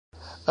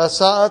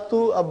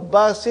Sa'atu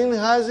Abbasin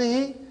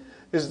hazihi.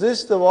 Is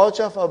this the watch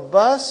of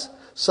Abbas?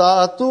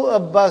 Sa'atu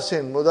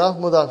Abbasin. Mudaf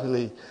mudaf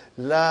ilayhi.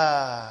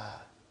 La.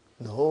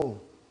 No.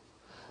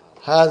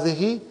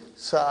 Hazihi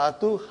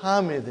Sa'atu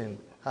Hamidin.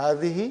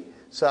 Hazihi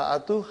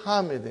Sa'atu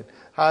Hamidin.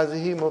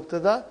 Hazihi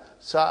Mubtada.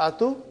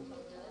 Sa'atu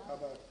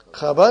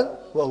Khabar.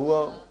 Wa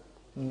huwa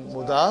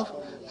mudaf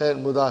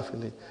and mudaf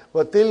ilayhi.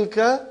 Wa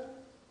tilka.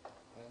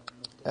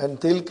 And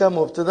tilka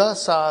Mubtada.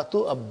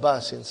 Sa'atu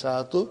Abbasin.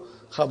 Sa'atu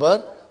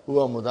Khabar.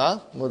 Huwa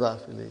mudaf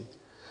mudaf ilayhi.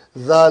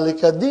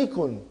 Dhalika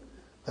dikun.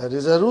 That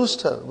is a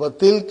rooster. Wa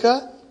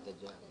tilka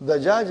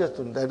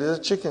dajajatun. That is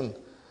a chicken.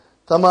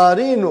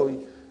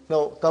 Tamarinu.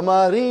 Now,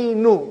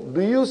 tamarinu.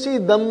 Do you see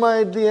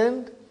Dhamma at the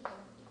end?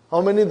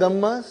 How many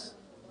Dhammas?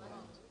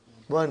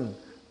 One.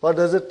 What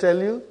does it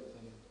tell you?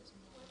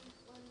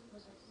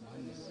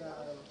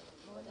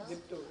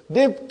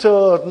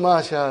 Diptote.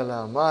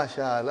 MashaAllah.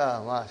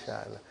 MashaAllah.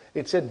 MashaAllah.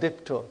 It's a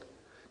diptote.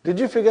 Did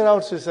you figure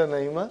out, Sister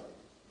Naima?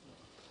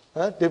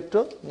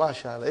 Diptote?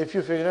 MashaAllah. If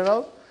you figure it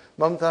out,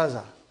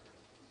 Mamtaza.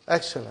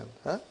 Excellent.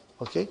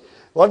 Okay.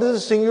 What is the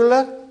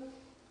singular?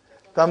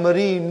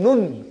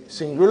 Tamarinun.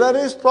 Singular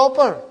is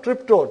proper,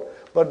 triptote.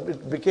 But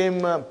it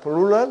became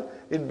plural,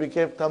 it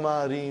became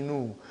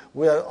tamarinu.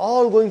 We are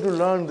all going to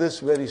learn this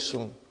very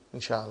soon,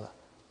 inshallah.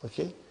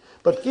 Okay?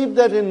 But keep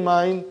that in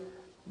mind,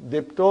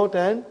 diptote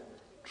and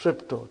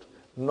triptote.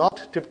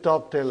 Not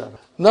tip-top tailor.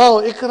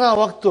 Now, ikra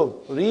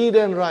waktub. Read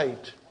and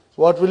write.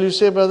 What will you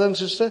say, brother and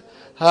sister?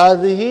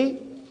 Hadihi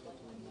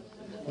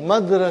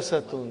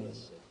madrasatun.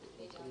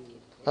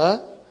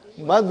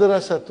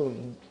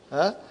 Madrasatun.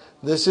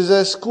 This is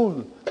a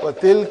school.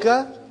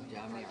 Watilka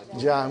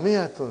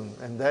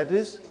jamiatun. And that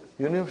is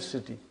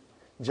university.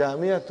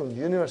 Jamiatun,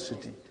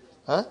 university.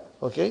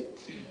 Okay.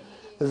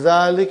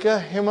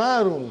 Zalika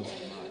himarun.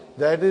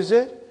 That is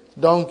a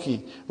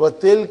donkey.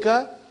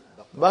 Watilka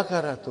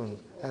bakaratun.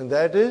 And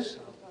that is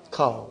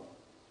cow.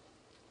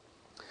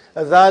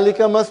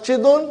 Zalika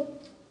masjidun.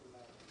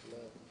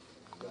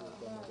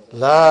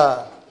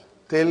 La.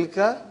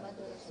 Tilka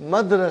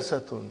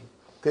madrasatun.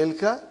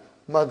 Tilka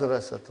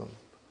madrasatun.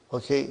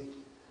 Okay.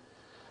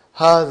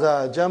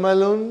 Haza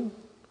jamalun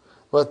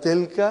wa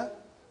tilka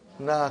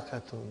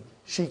nakatun.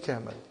 She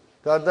camel.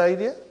 Got the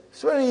idea?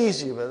 It's very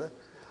easy, brother.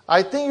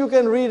 I think you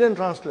can read and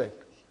translate.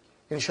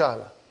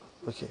 Inshallah.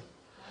 Okay.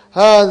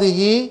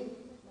 Hadihi.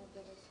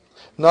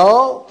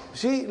 Now,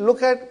 see,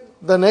 look at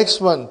the next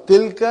one.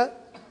 Tilka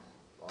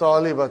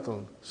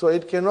talibatun. So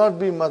it cannot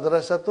be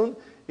madrasatun.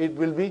 It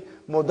will be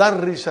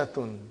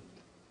mudarrisatun.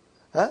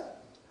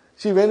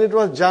 See, when it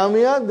was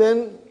jamia,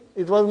 then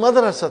it was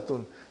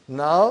madrasatun.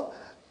 Now,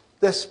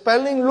 the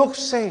spelling looks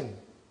same,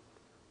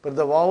 but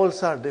the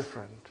vowels are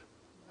different.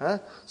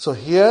 So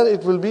here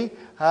it will be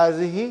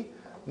hazihi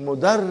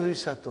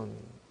mudarrisatun.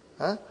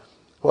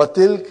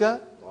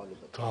 Watilka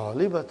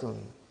talibatun.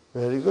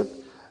 Very good.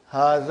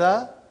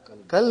 Haza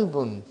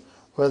kalbun.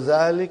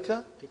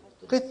 Wazalika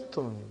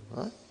qittun.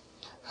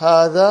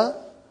 Haza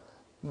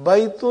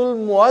baytul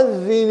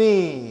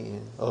muazzini.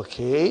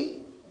 Okay.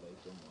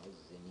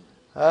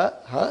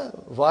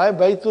 Why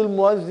baytul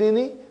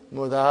muazzini?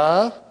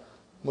 Mudaf,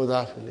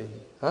 mudaf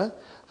ilayhi.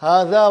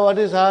 Haza, what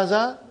is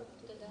haza?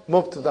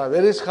 Mubtada.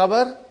 Where is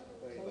khabar?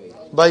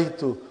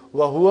 Baytu.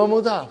 Wa huwa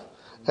mudaf.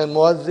 And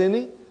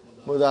muazzini,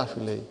 mudaf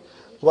ilayhi.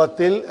 Wa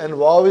til, and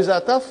waw is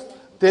ataf.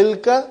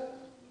 Tilka,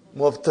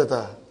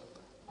 mubtada.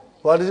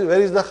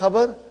 Where is the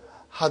khabar?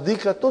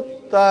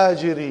 Hadikatut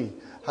tajiri.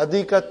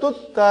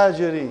 Hadikatut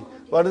tajiri.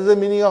 What is the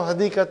meaning of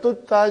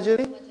hadikatut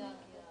tajiri?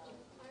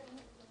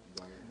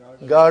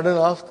 Garden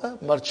of the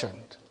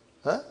merchant.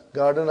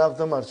 Garden of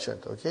the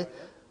merchant. Okay.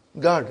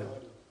 Garden.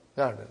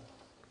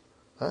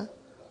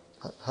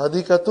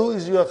 Hadikatu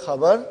is your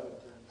khabar.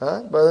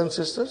 Brothers and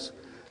sisters.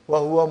 Wa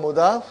huwa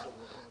mudaf.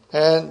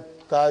 And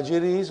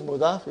tajiri is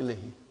mudaf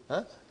ilayhi.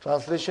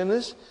 Translation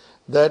is,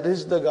 that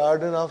is the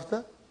garden of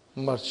the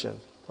merchant.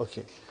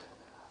 Okay.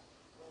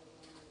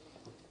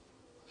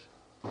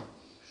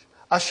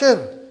 Ashir,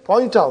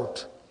 point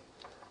out.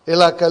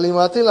 Ila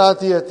kalimatil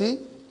atiyati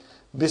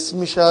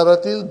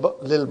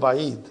bismisharatil lil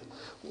ba'id.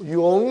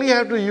 You only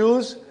have to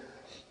use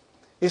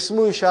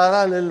ismu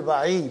ishara lil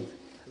ba'id.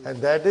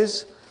 And that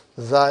is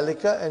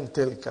zalika and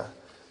tilka,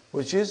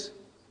 which is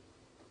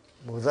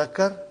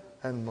mudhakkar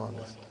and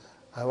muannath.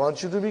 I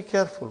want you to be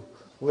careful.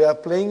 We are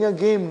playing a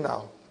game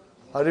now.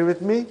 Are you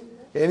with me?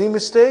 Any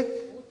mistake?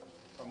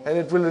 And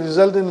it will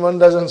result in 12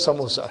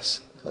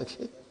 samosas.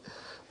 Okay?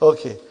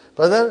 Okay.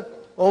 Brother,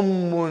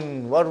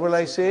 ummun. What will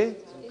I say?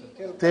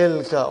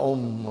 Tilka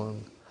ummun.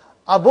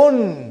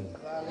 Abun.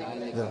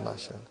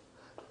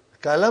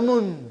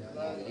 Kalamun.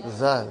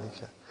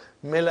 Zalika.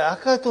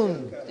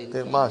 Milakatun.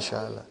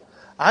 MashaAllah.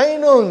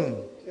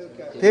 Ainun.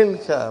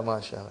 Tilka.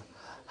 MashaAllah.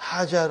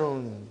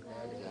 Hajarun.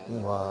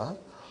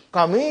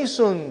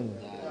 Qamisun.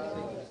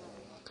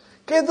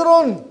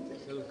 Kidrun.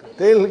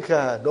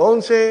 Tilka.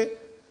 Don't say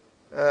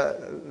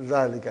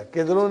Zalika.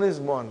 Kidrun is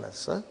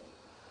muannas.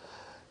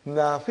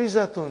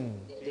 Nafizatun.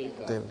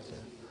 Tilka.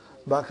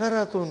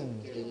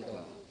 Bakaratun.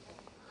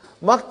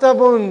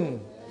 Maktabun.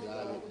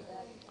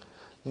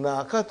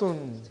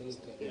 naqatun,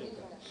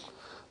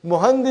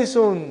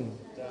 muhandisun,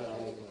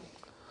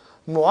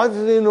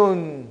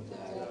 muadzinun,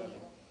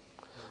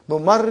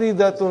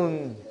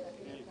 mumarridatun,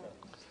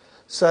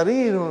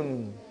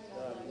 sarirun,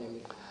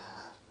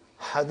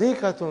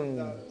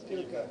 hadikatun,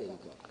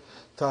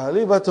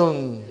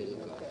 talibatun,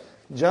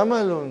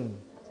 jamalun,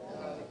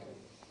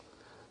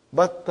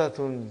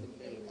 battatun.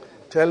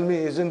 Tell me,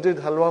 isn't it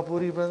halwa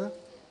puri, brother?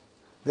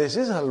 This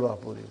is halwa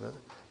puri, brother.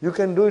 You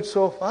can do it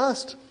so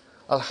fast.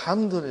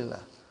 Alhamdulillah.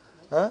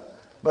 Huh?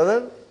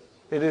 Brother,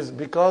 it is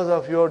because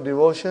of your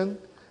devotion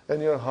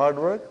and your hard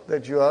work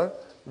that you are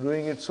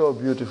doing it so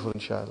beautiful,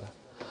 inshallah.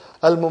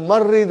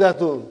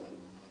 Al-mumarridatu,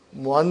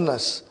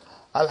 muannas.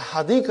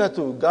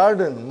 Al-hadikatu,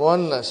 garden,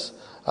 muannas.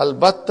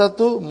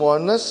 Al-battatu,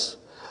 muannas.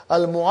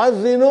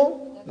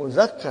 Al-muazzinu,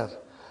 muzakkar.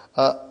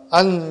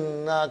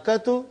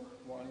 An-nakatu,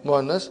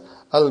 muannas.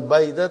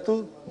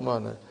 Al-baydatu,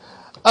 muannas.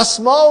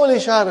 Asma'ul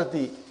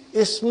isharati.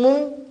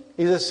 Ismun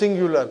is a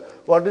singular.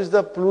 What is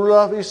the plural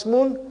of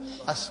ismun?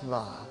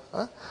 Asma.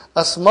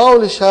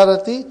 Asma'ul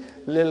isharati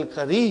lil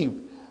qarib.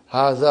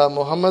 Hadha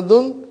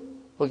Muhammadun.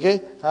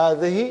 Okay.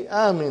 Hadhihi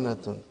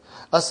Aminatun.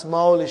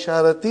 Asma'ul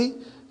isharati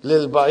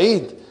lil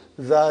ba'id.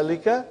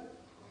 Zalika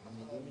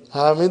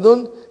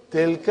Hamidun.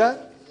 Tilka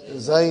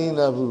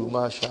Zainabu.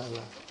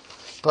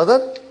 MashaAllah.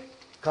 Brother,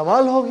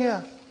 Kamal ho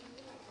gaya.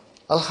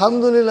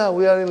 Alhamdulillah,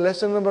 we are in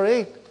lesson number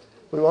 8.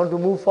 We want to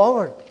move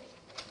forward.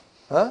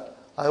 Huh?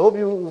 I hope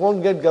you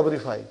won't get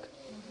gabrified.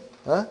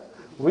 Huh?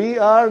 We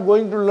are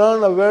going to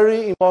learn a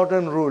very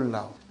important rule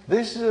now.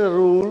 This is a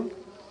rule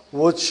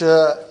which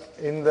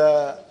in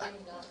the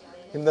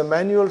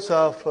manuals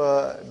of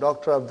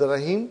Dr. Abdur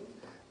Rahim,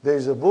 there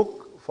is a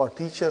book for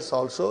teachers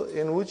also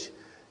in which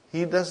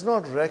he does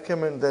not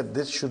recommend that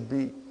this should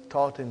be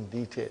taught in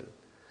detail.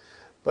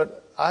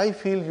 But I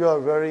feel you are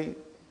very,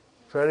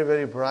 very,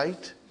 very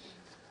bright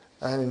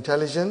and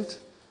intelligent,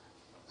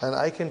 and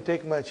I can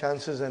take my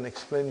chances and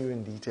explain you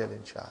in detail,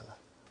 inshallah.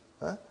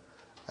 Huh?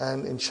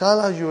 And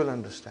inshallah you will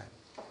understand.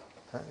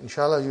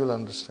 Inshallah you will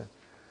understand.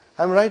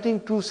 I'm writing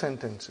 2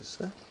 sentences.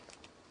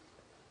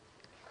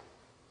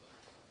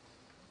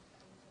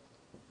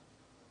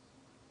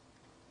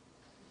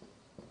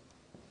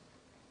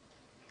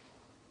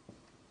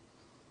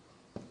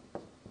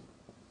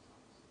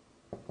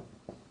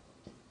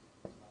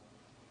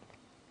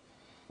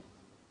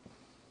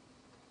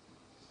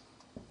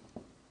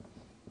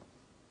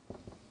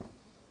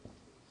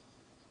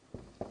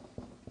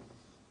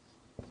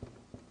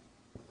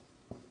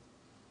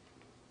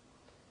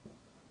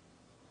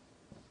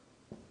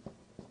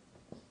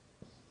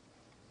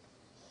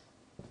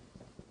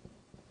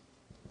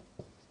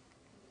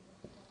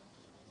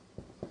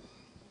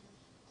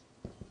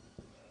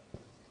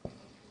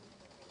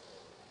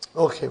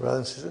 Okay, brothers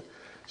and sisters.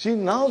 See,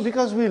 now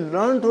because we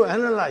learn to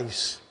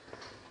analyze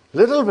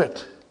little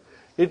bit,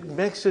 it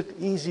makes it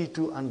easy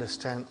to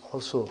understand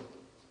also.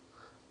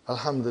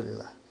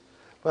 Alhamdulillah.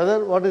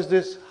 Brother, what is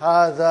this?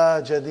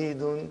 Hadha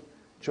jadidun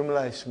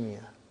jumla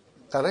ismiya.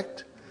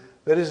 Correct?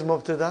 Where is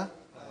mubtada?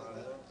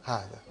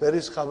 Hadha. Where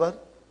is khabar?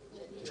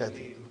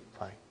 Jadidun.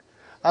 Fine.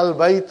 Al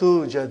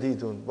baytu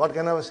jadidun. What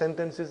kind of a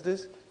sentence is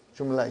this?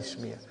 Jumla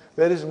ismiya.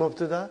 Where is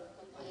mubtada?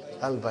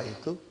 Al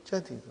baytu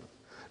jadidun.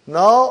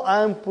 Now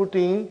I am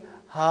putting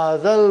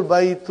Hadal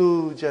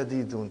Baitu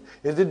Jadidun.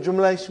 Is it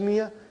Jumla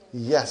Ismiya?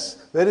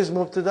 Yes. Where is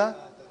Mubtada?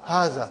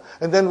 Haza.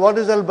 And then what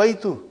is Al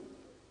Baitu?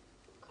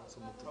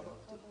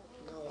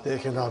 There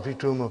cannot be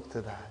 2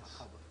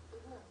 Mubtadas.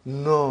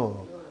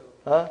 No.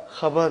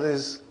 Khabar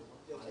is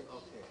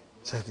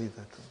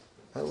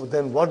Jadidatun.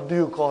 Then what do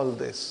you call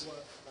this?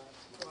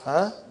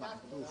 No.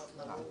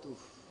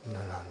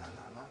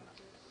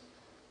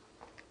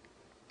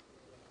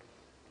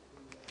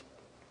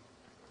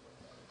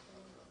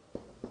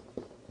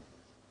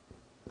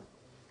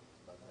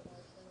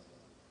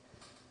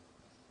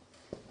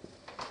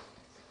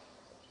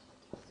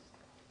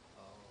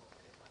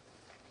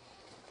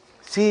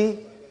 See,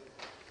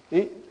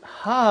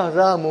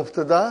 Haza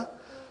Mubtada,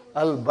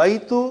 Al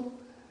Baitu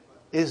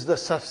is the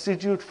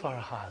substitute for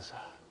Haza.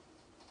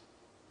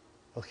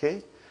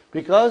 Okay?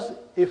 Because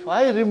if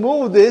I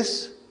remove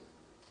this,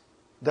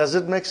 does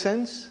it make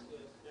sense?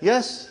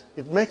 Yes,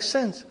 it makes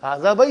sense.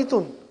 Haza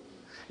Baitun.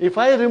 If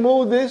I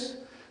remove this,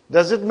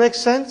 does it make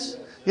sense?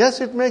 Yes,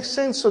 it makes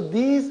sense. So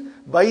these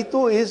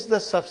Baitu is the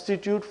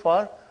substitute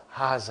for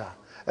Haza.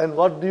 And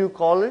what do you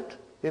call it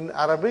in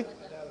Arabic?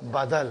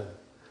 Badal.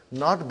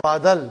 Not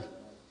badal.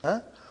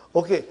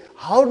 Okay,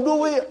 how do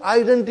we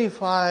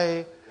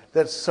identify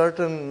that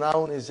certain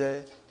noun is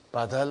a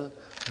badal?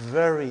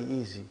 Very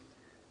easy.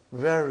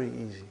 Very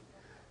easy.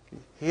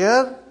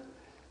 Here,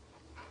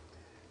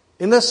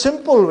 in a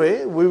simple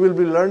way, we will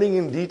be learning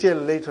in detail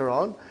later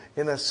on.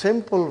 In a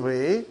simple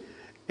way,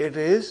 it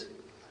is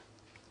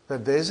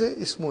that there is a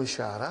ismu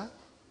ishara.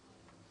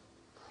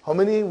 How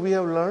many we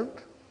have learned?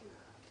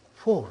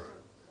 4.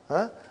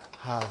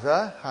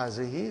 Hadha,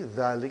 hazihi,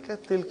 dhalika,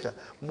 tilka.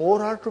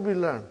 More are to be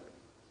learned.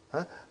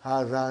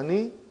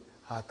 Hadani,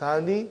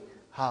 hatani,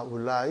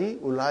 haulai,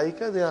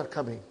 ulaika, they are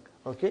coming.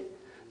 Okay?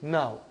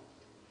 Now,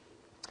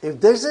 if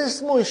there's a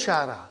ismu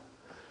ishara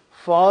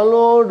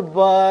followed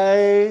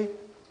by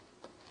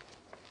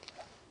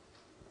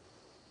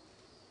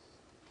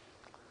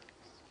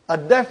a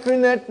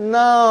definite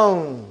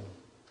noun,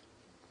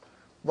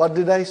 what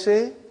did I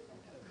say?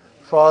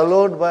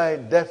 Followed by a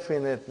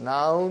definite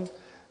noun,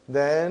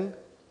 then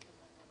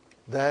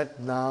that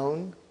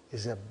noun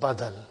is a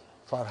badal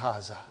for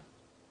haza.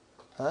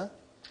 Huh?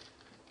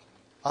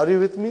 Are you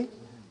with me?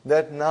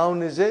 That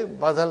noun is a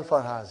badal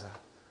for haza.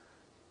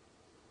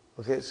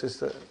 Okay,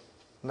 Sister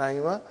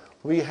Naima,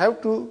 we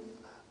have to,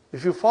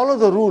 if you follow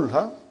the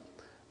rule,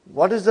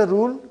 what is the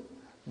rule?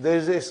 There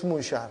is a ismu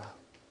ishara.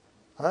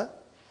 Huh?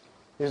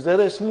 Is there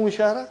a ismu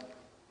ishara?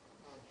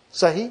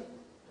 Sahi?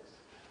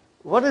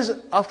 What is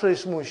after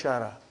ismu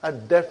ishara? A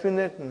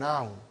definite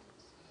noun.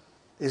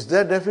 Is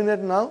there definite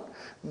noun?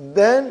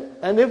 Then,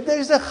 and if there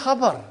is a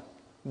khabar,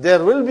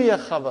 there will be a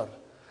khabar,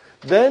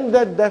 then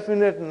that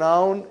definite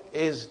noun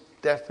is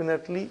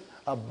definitely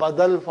a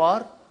badal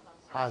for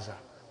haza.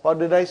 What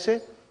did I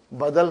say?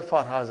 Badal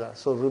for haza.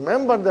 So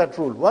remember that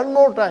rule. One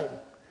more time.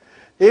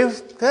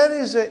 If there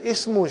is a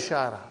ismu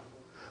ishara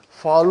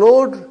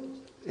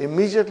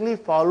immediately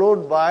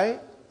followed by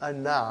a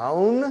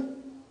noun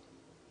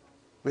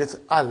with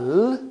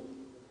al,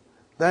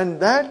 then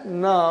that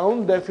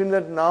noun,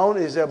 definite noun,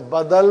 is a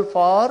badal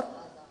for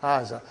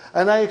haza.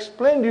 And I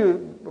explained to you,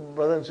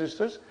 brothers and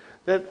sisters,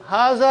 that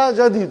haza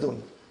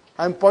jadidun.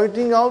 I'm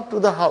pointing out to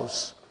the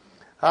house.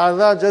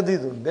 Haza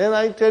jadidun. Then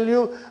I tell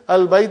you,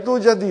 al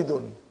baytu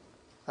jadidun.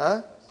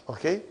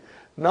 Okay.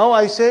 Now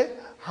I say,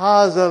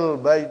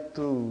 hazal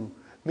baytu.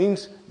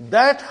 Means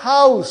that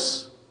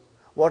house.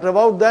 What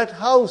about that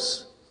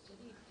house?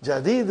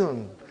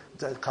 Jadidun.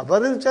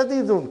 Khabar is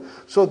jadidun.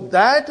 So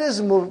that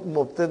is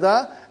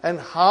mubtada, and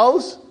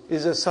house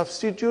is a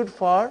substitute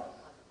for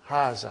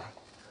haza.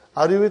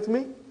 Are you with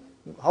me?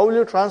 How will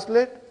you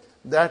translate?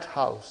 That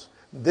house,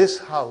 this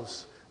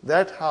house,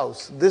 that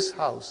house, this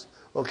house.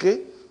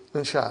 Okay?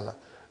 Inshallah.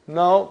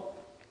 Now,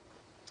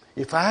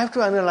 if I have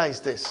to analyze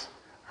this,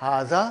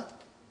 haza,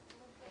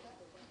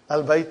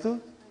 al-baytu,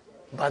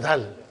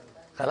 badal.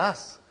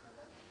 Khalas.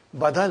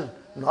 Badal.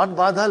 Not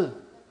badal.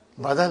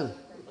 Badal.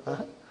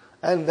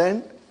 And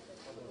then,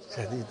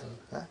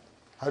 jadidun.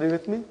 Are you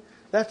with me?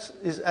 That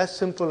is as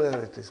simple as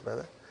it is,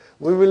 brother.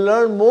 We will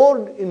learn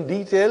more in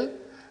detail.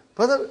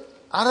 Brother,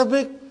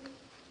 Arabic,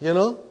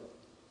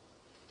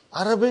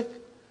 Arabic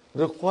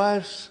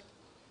requires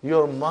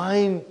your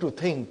mind to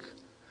think.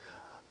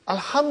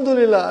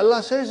 Alhamdulillah,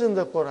 Allah says in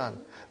the Qur'an,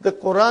 the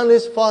Qur'an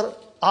is for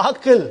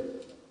aqil.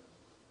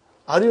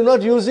 Are you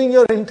not using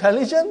your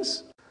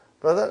intelligence?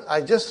 Brother,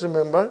 I just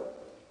remember,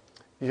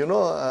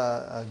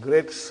 a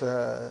great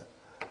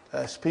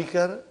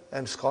speaker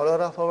and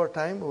scholar of our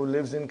time who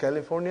lives in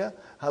California,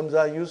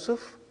 Hamza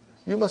Yusuf.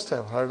 You must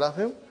have heard of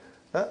him.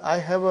 I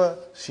have a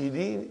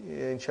CD.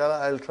 Inshallah,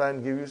 I'll try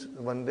and give you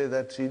one day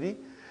that CD.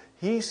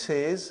 He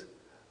says,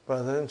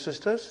 brothers and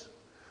sisters,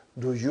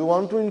 do you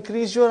want to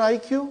increase your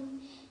IQ?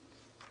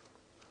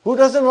 Who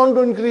doesn't want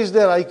to increase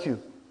their IQ?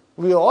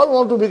 We all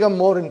want to become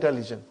more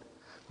intelligent.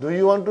 Do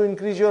you want to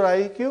increase your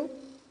IQ?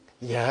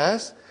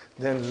 Yes,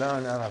 then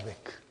learn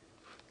Arabic.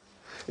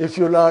 If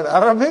you learn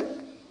Arabic,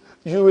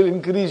 you will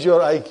increase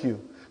your IQ.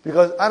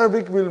 Because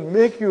Arabic will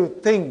make you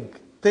think.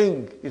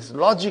 It's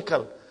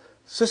logical,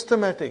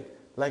 systematic,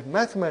 like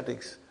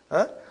mathematics.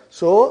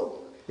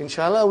 So,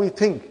 inshallah, we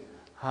think.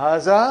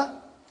 Haza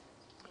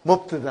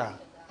mubtada.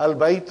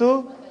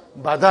 Al-baytu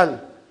badal.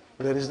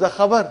 Where is the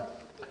khabar?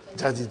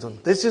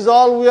 Jadidun. This is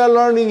all we are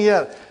learning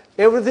here.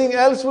 Everything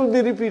else will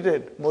be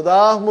repeated.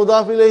 Mudaf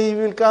ilayhi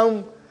will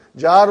come.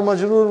 Jar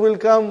majroor will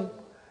come.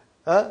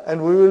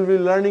 And we will be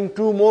learning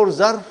 2 more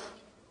zarf.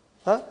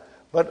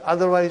 But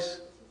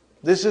otherwise,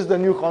 this is the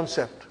new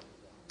concept.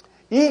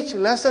 Each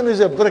lesson is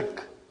a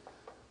brick.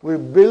 We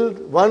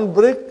build one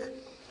brick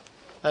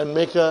and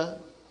make a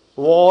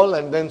wall,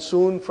 and then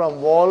soon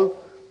from wall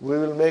we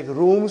will make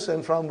rooms,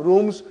 and from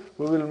rooms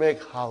we will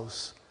make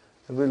house.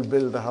 And we'll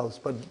build the house.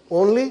 But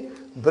only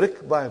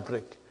brick by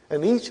brick.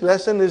 And each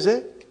lesson is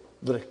a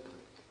brick.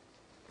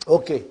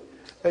 Okay.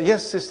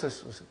 Yes, Sister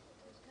Susan.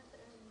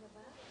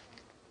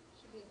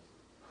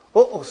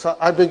 So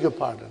I beg your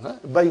pardon.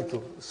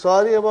 Baitu.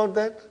 Sorry about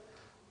that.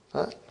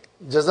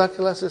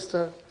 Jazakallah,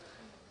 Sister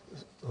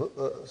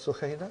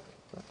Sukhaina.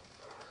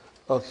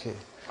 Okay.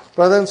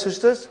 Brothers and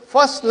sisters,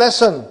 first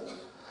lesson.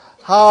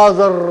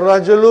 Hadha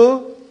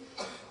rajulu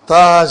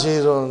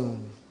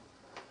tajirun.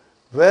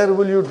 Where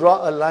will you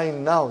draw a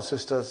line now,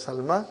 Sister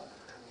Salma?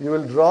 You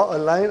will draw a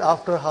line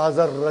after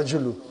Hadha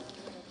rajulu.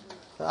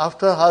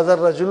 After Hadha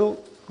rajulu,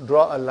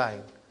 draw a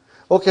line.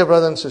 Okay,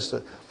 brothers and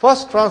sisters.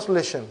 First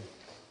translation.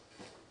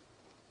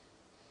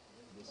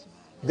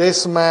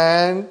 This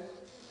man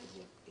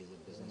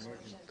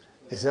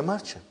is a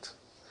merchant.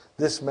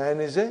 This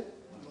man is a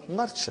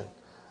merchant.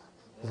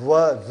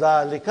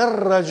 وَذَلِكَ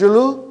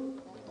الرَّجُلُ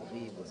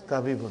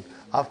tabibun.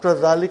 After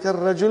ذَلِكَ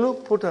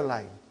الرَّجُلُ, put a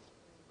line.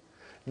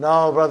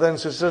 Now, brothers and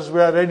sisters,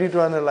 we are ready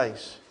to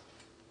analyze.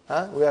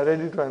 We are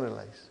ready to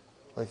analyze.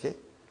 Okay?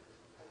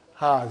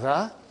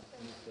 هذا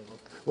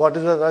What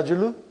is the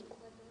rajulu?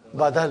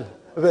 Badal.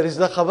 Where is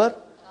the khabar?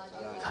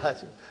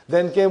 Tajir.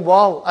 Then came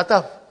waw,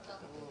 ataf.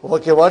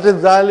 Okay, what is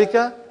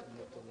dhalika?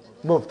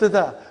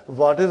 Mubtada.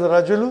 What is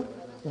rajulu?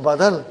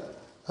 Badal.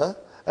 Huh?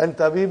 And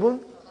tabibun?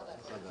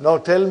 Now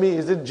tell me,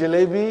 is it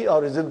jalebi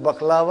or is it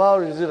baklava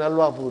or is it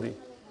halwa puri?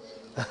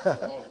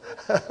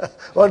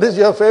 What is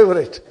your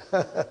favorite?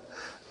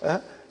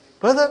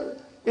 Brother,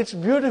 it's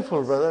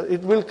beautiful, brother.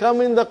 It will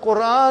come in the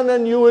Qur'an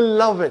and you will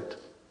love it.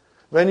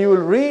 When you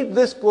will read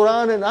this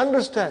Qur'an and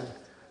understand,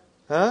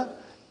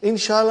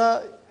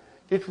 inshallah,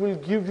 it will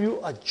give you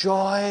a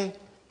joy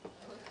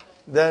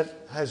that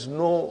has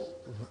no,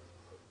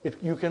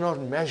 you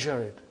cannot measure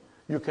it.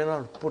 You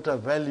cannot put a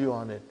value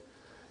on it.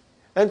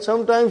 And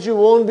sometimes you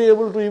won't be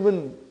able to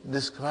even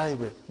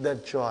describe it,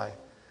 that joy.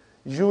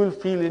 You will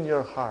feel in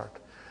your heart.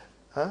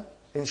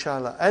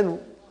 Inshallah. And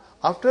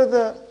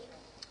after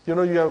you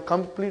have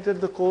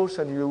completed the course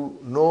and you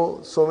know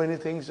so many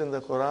things in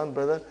the Quran,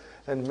 brother,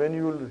 and when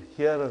you will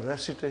hear a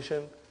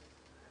recitation,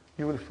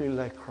 you will feel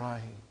like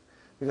crying.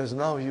 Because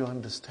now you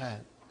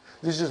understand.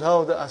 This is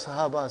how the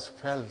Ashabas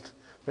felt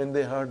when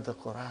they heard the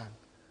Quran.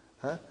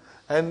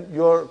 And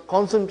your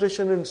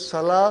concentration in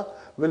Salah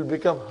will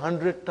become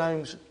 100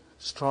 times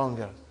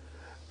stronger.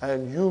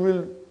 And you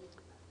will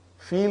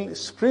feel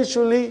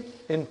spiritually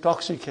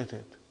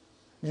intoxicated.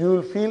 You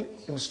will feel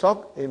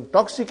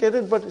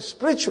intoxicated, but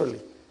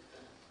spiritually.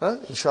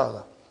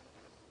 Inshallah.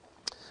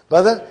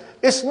 Brother,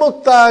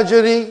 Ismu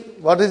Tajiri.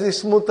 What is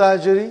Ismu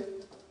Tajiri?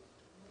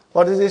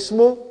 What is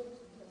Ismu?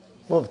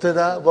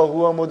 Mubtada, wa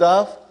huwa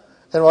mudaf.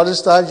 And what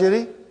is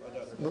Tajiri?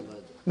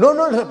 No,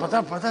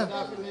 brother.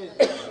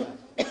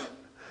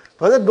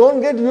 Brother,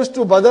 don't get used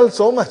to Badal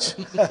so much.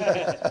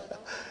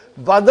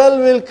 Badal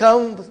will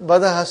come,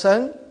 Brother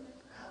Hassan,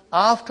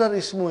 after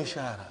Ismu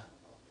Ishara.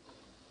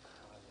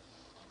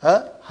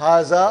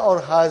 Haza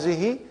or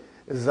Hazihi,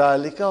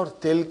 Zalika or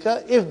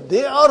Tilka, if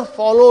they are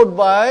followed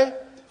by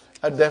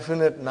a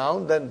definite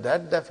noun, then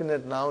that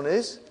definite noun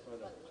is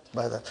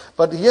Badal.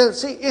 But here,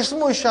 see,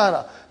 Ismu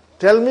Ishara.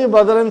 Tell me,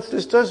 brother and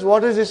sisters,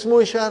 what is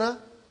Ismu Ishara?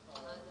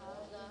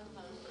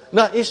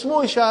 Now,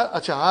 Ismu Ishara,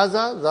 acha,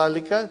 Haza,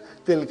 Zalika,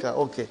 Tilka,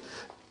 okay.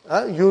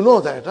 You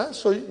know that,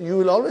 so you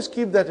will always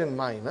keep that in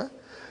mind.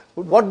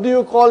 What do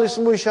you call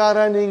Ismu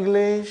Ishara in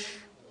English?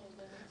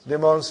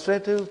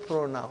 Demonstrative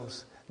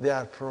pronouns. They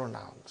are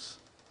pronouns.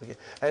 Okay.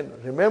 And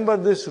remember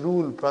this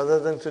rule,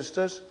 brothers and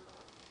sisters.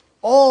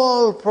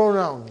 All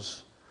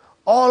pronouns,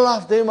 all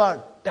of them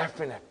are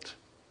definite.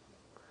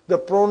 The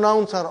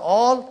pronouns are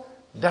all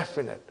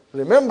definite.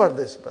 Remember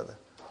this, brother.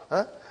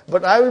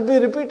 But I will be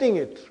repeating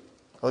it.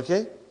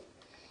 Okay?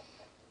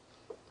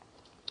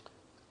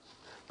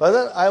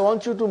 Brother, I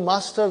want you to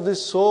master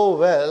this so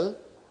well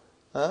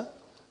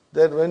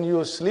that when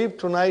you sleep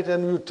tonight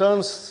and you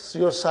turn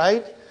your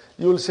side,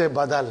 you will say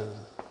Badal.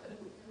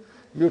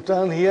 You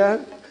turn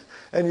here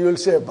and you will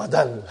say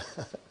Badal.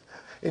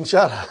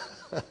 Inshallah.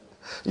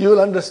 You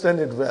will understand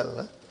it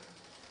well.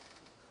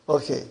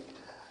 Okay.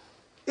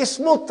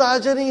 Ismu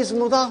Tajari is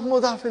mudaf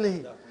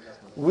ilayhi.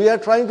 We are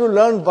trying to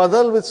learn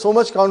Badal with so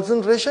much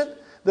concentration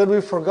that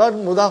we forgot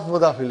mudaf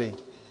ilayhi.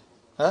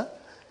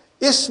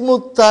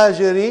 Ismu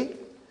Tajari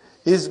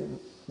is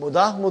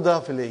mudaf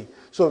ilayhi.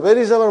 So where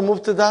is our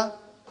mubtada?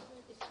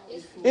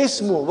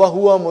 Ismu wa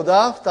huwa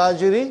mudaf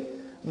tajiri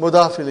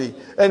mudaf ilayhi.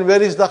 And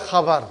where is the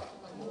khabar?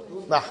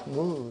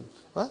 Mahmud.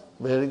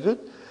 Very good.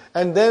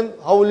 And then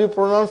how will you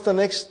pronounce the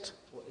next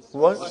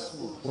word?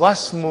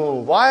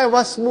 Wasmu. Why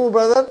wasmu,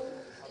 brother?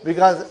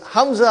 Because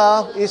Hamza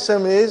of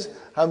Ism is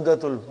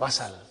Hamdatul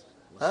Wasal.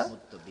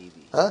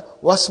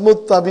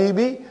 Wasmu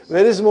tabibi.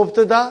 Where is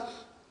mubtada?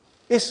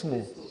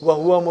 Ismu wa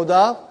huwa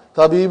mudaf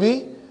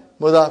tabibi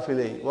mudaf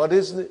ilayhi. What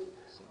is the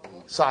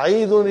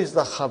Sa'idun is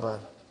the khabar.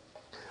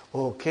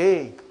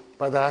 Okay.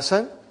 Brother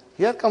Hassan,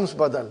 here comes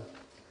Badal.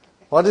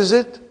 What is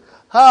it?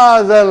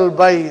 Hadal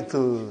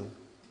Baitu.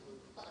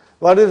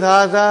 What is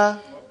Hada?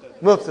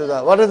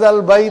 Mubtada. What is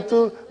Al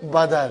Baitu?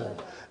 Badal.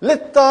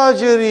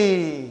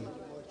 Littajiri.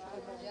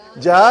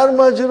 Jar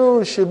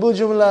Majrur Shibu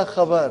Jumla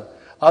Khabar.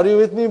 Are you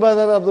with me,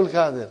 Brother Abdul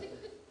Qadir?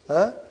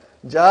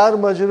 Jar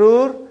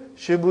Majrur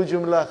Shibu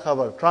Jumla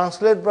Khabar.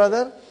 Translate,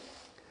 brother.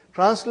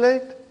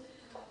 Translate.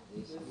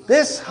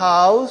 This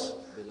house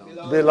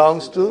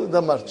belongs to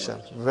the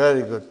merchant.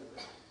 Very good.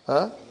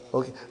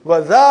 Okay.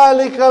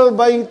 وَذَلِكَ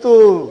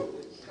الْبَيْتُ.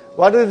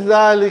 What is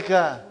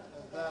ذَلِكَ?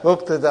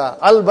 Mubtada.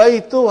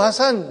 Al-Baytu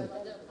Hasan.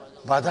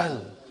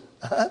 Badal.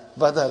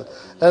 Badal.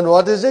 And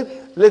what is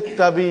it?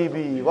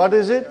 Lit-tabibi. What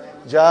is it?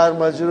 Jar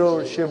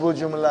Majrur Shibu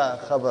Jumla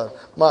Khabar.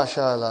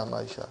 MashaAllah,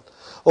 MashaAllah.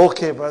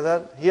 Okay,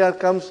 brother. Here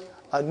comes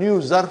a new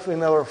zarf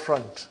in our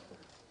front.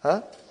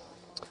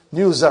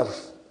 New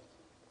zarf.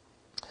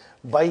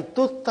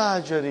 Baitut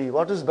Tajari.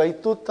 What is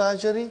Baitut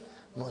Tajari?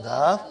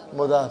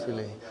 Mudaf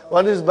ilayhi.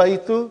 What is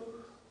Baitu?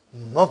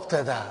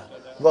 Mubtada.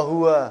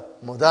 Wahuwa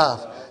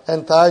mudaf.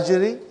 And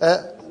Tajari?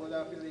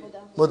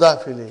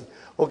 Mudaf ilayhi.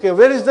 Okay,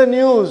 where is the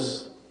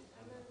news?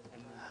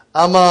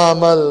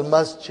 Amam al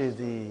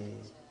masjidi.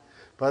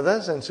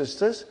 Brothers and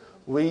sisters,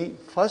 we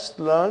first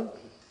learned,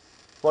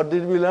 what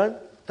did we learn?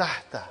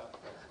 tahta.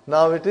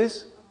 Now it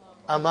is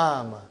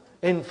amama,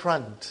 in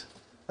front.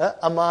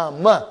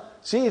 Amama.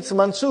 See, it's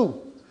mansoob.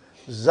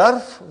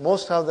 Zarf,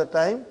 most of the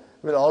time,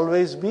 will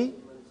always be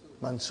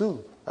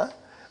mansoob.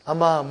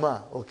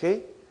 Amama,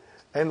 okay?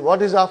 And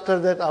what is after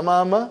that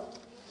amama?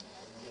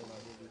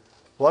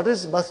 What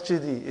is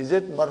masjidi? Is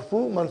it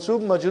marfu,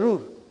 mansoob,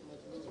 majroor?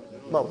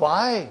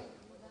 Why?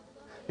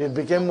 It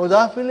became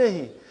mudaf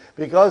ilayhi.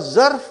 Because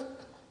zarf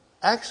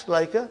acts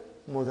like a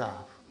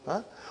mudaf.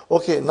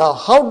 Okay, now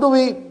how do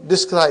we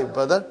describe,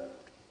 brother?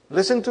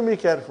 Listen to me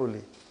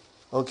carefully.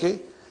 Okay?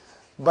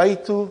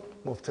 Baitu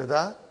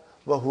mubtada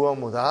wa huwa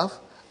mudaf,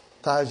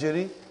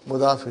 tajiri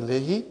mudaf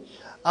ilayhi,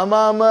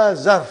 amama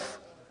zarf,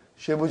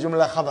 shibu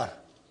jumla khabar.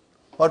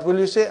 What will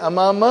you say?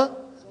 Amama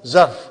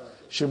zarf,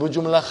 shibu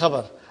jumla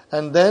khabar.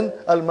 And then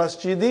al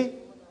masjidi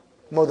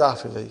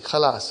mudaf ilayhi.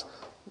 Khalas.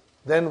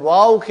 Then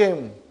waw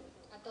came,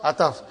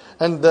 ataf.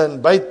 And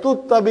then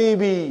baitu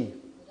tabibi,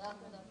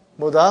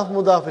 mudaf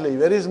mudaf ilayhi.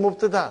 Where is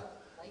mubtada?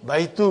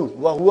 Baitu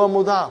wa huwa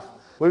mudaf.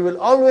 We will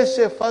always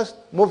say first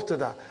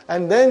mubtada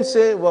and then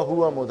say wa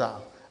huwa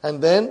mudaf.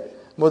 And then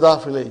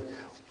mudaf ilayhi.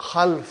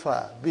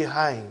 Khalfa,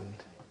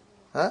 behind.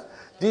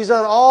 These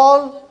are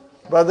all,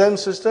 brothers and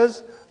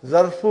sisters,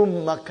 zarfu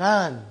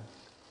makan.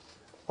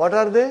 What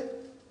are they?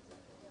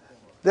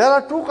 There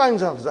are two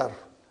kinds of zarf.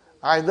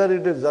 Either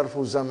it is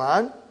zarfu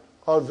zaman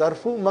or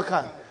zarfu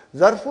makan.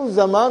 Zarfu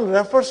zaman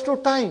refers to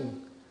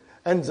time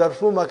and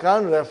zarfu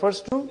makan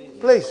refers to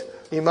place.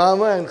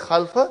 Imama and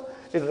khalfa,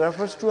 it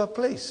refers to a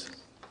place.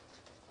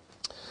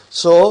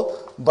 So,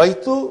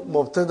 baitu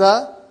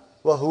mubtada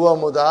wa huwa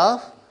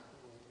mudaf,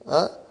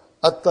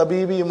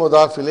 at-tabibi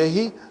mudaf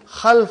ilayhi,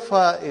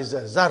 khalfa is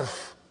a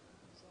zarf.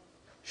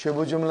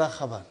 Shibu jumla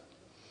khabar.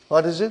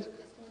 What is it?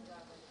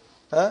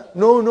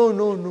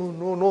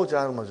 No,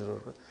 jar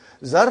majroor.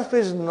 Zarf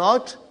is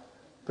not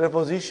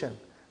preposition.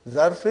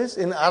 Zarf is,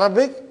 in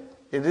Arabic,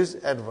 it is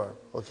adverb.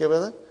 Okay,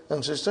 brother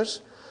and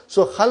sisters?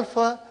 So,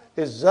 khalfa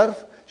is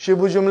zarf,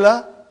 shibu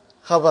jumla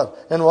khabar.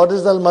 And what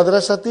is the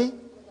al-madrasati?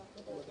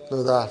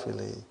 Mudaf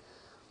ilayhi.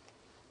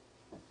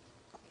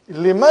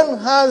 Liman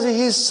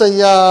hazihi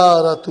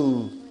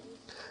sayyaratu.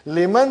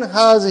 Liman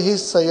hazihi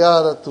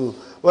sayyaratu.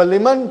 Wa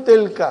liman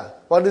tilka.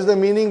 What is the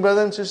meaning,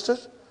 brothers and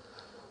sisters?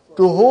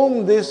 To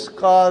whom this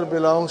car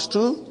belongs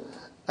to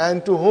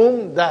and to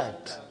whom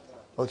that.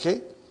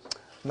 Okay?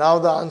 Now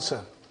the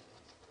answer.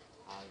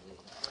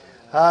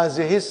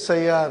 Hazihi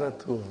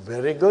sayyaratu.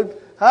 Very good.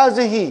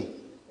 Hazihi.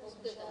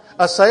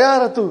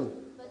 As-sayyaratu.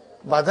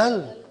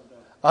 Badal.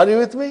 Are you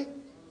with me?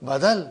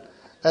 Badal.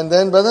 And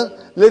then, brother,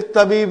 lit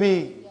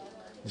tabibi.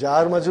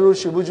 Jar majroor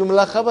shibu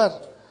jumla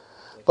khabar.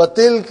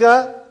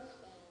 Patilka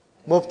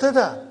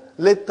mubtada.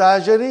 Lit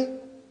tajari.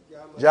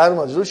 Jar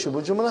majroor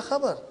shibu jumla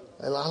khabar.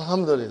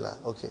 Alhamdulillah.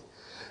 Okay.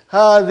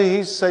 Hadihi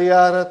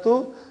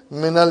sayyaratu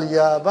min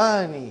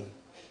al-yabani.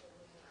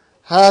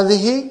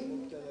 Hadihi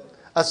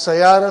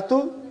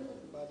as-sayyaratu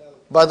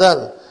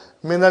badal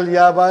min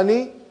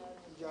al-yabani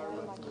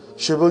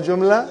shibu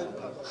jumla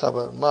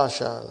khabar.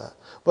 MashaAllah.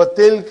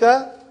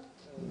 Patilka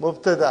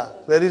mubtada.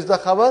 Where is the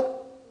khabar?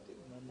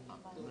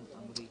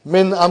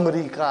 Min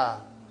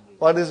America.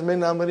 What is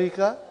min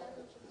America?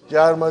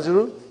 Jar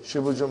majroor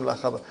shibu jumla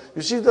khabar.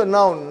 You see the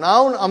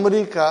noun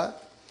America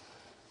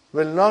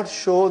will not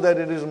show that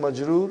it is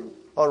majroor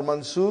or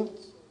mansoob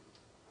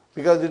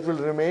because it will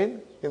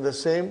remain in the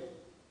same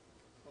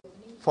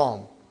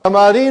form.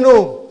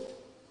 Tamarinu.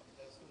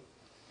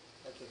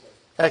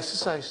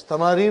 Exercise.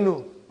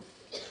 Tamarinu.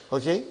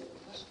 Okay?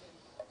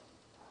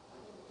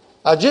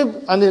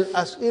 Ajib anil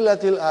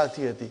as'ilatil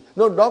atiyati.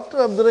 No, Dr.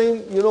 Abdur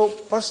Rahim,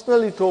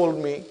 personally told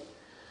me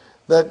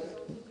that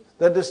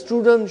the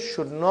student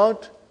should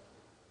not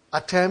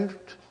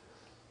attempt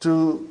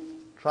to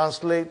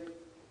translate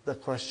the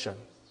question.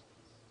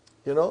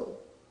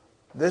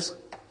 This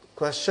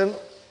question,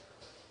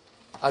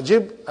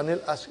 Ajib anil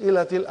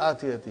as'ilatil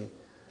atiyati.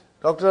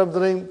 Dr.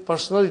 Abdur Rahim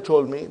personally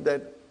told me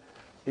that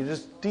it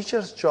is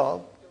teacher's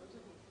job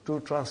to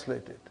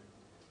translate it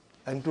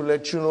and to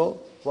let you know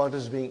what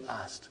is being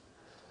asked.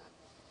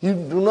 You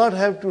do not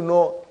have to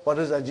know what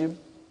is ajib.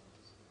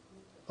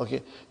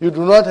 Okay. You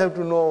do not have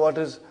to know what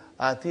is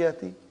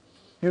atiyati.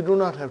 You do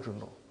not have to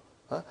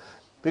know.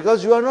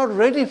 Because you are not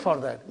ready for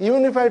that.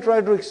 Even if I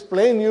try to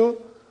explain you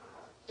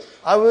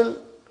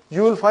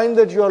will find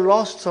that you are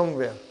lost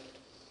somewhere.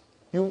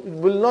 It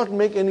will not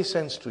make any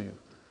sense to you.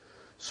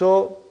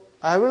 So,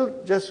 I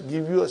will just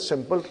give you a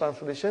simple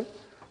translation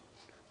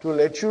to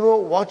let you know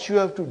what you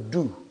have to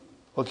do.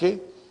 Okay?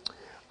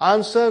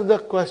 Answer the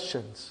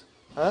questions.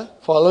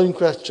 Following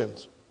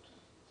questions.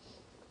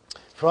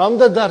 From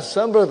the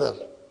darsa, brother.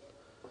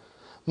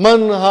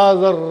 Man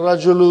hadha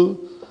ar-rajulu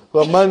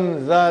wa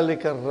man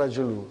dhalika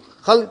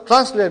ar-rajulu.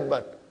 Translate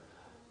but.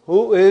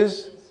 Who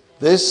is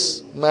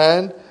this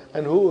man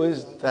and who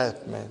is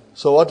that man?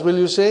 So what will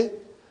you say?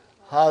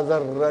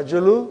 Hadha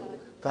ar-rajulu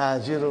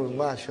tajirun,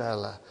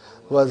 mashallah.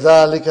 Wa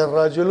dhalika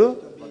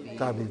ar-rajulu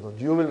tabibun.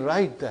 You will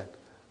write that.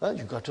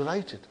 You got to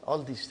write it.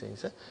 All these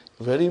things.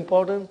 Very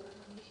important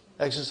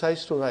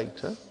exercise to write.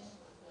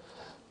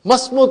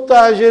 Masmut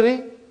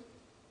tajiri.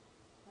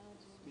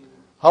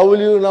 How will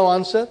you now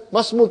answer?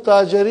 Masmut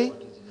tajiri.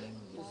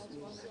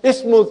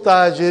 Ismut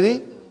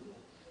tajiri.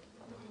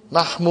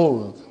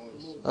 Mahmud.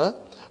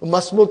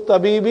 Masmut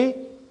tabibi.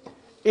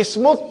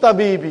 Ismut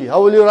tabibi.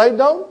 How will you write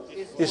down?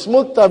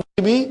 Ismut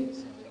tabibi.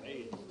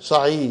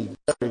 Sa'id.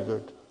 Very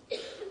good.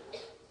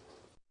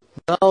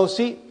 Now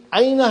see,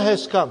 Aina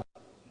has come.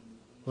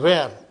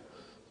 Where?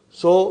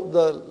 So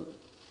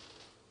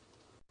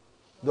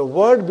the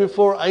word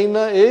before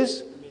Aina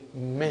is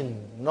min,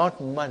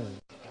 not man.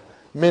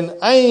 Min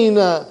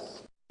Aina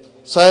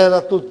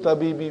Sayaratu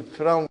Tabibi.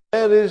 From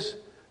where is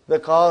the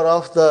car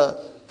of the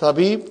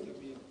Tabib?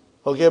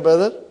 Okay,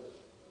 brother?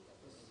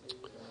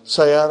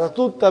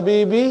 Sayaratu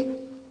Tabibi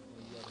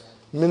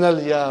min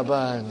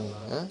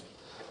al-Yabani.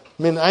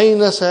 Min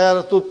Aina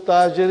Sayaratu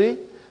Tajiri.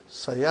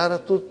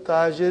 Sayaratu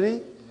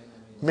Tajiri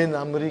min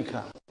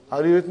America.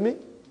 Are you with me?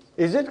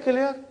 Is it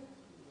clear?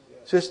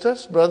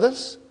 Sisters,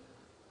 brothers?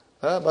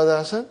 Brother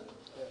Hassan?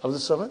 Abdul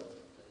Samad?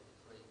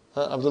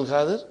 Abdul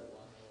Qadir?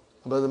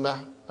 Brother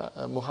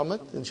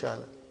Muhammad?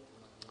 Inshallah.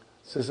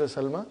 Sister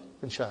Salma?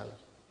 Inshallah.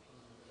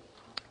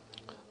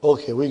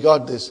 Okay, we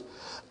got this.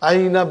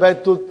 Aina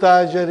Baitul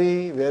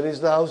Tajari. Where is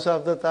the house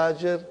of the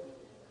Tajir?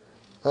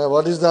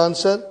 What is the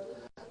answer?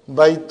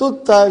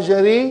 Baitul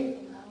Tajari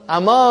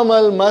Amam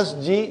al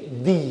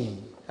Masjidi.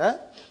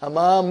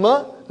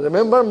 Amama,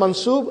 remember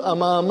Mansub,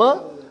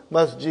 Amama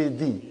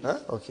Masjidi.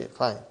 Okay,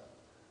 fine.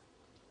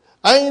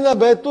 Aina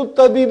Baitut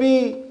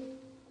Tabibi.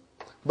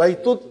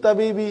 Baitut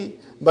Tabibi.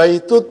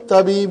 Baitut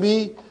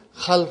Tabibi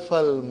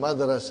Khalfal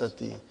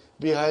Madrasati.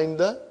 Behind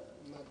the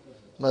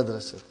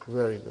madrasa.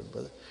 Very good,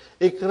 brother.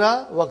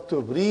 Ikra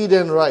Waktub. Read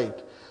and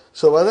write.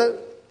 So, brother,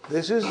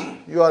 this is,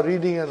 you are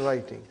reading and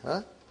writing.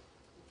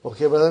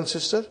 Okay, brother and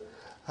sister?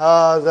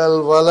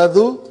 Hadal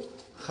Waladu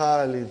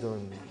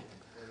Khalidun.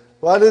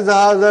 What is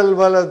Hadal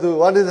Waladu?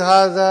 What is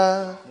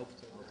Hada?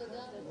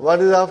 What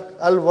is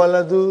Al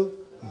Waladu?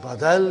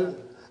 Badal.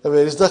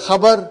 Where is the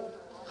Khabar?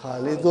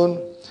 Khalidun.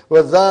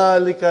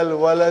 وَذَلِكَ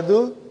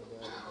الْوَلَدُ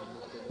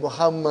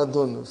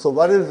Muhammadun. So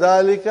what is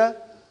ذَلِكَ?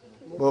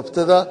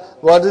 Mubtada.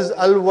 What is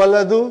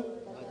Al-Waladu?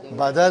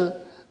 Badal.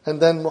 And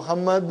then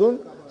Muhammadun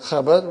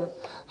Khabar.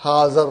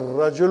 هذا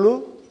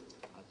الرجل.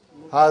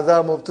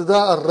 هذا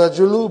مبتدا.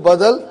 الرجل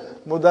بدل.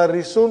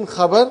 مدرسون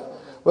خبر.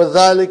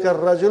 وذلك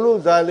الرجل.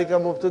 ذلك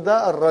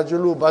مبتدا.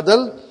 الرجل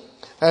بدل.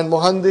 And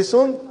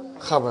مهندسون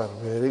خبر.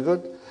 Very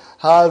good.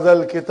 هذا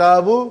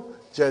الكتاب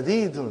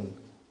جديد.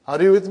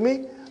 Are you with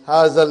me?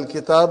 هذا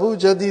الكتاب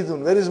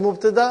جديد. Where is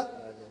مبتدا?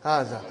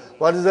 هذا.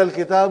 What is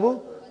الكتاب?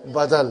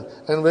 بدل.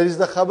 And where is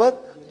the خبر?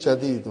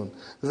 جديد.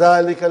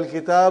 ذلك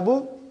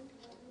الكتاب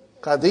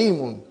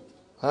قديم.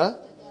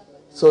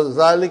 So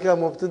ذلك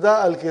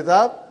مبتدا.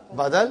 الكتاب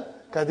بدل.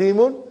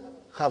 قديم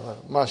خبر.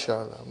 ما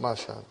شاء الله. ما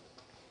شاء الله.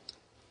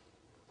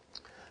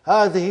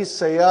 هذه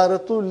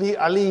السيارة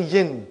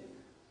لعلي.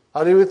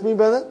 Are you with me,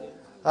 brother?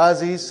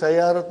 هذه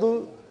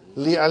السيارة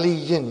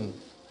لعلي.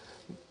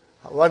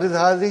 What is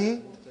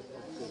هذه?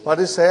 What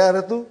is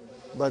سيارة?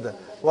 بدل.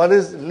 What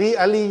is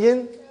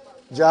لعلي?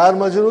 جار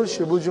مجرور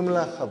شبه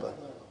جملة خبر.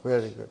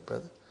 Very good,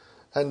 brother.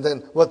 And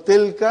then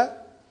وتلك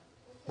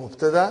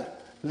مبتدا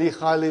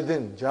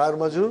لخالد جار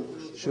مجرور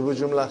شبه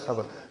جملة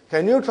خبر.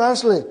 Can you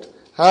translate?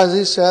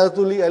 هذه السيارة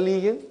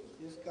لعلي.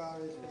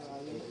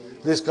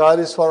 This car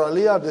is for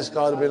Ali, or this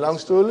car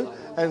belongs to Ali,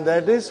 and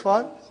that is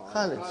for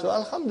Khalid. So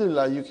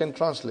Alhamdulillah, you can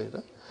translate.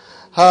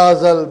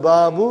 هذا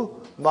الباب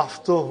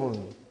مفتوح.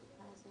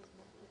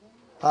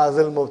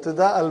 هذا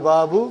المبتدا.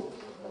 الباب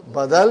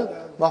بدل.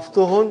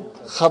 مفتوح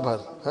خبر.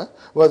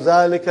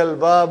 وذلك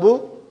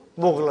الباب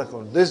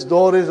مغلق. This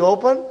door is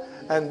open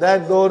and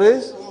that door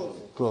is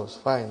closed.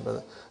 Fine,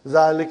 brother.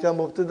 ذلك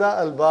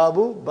مبتدا.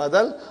 الباب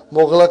بدل.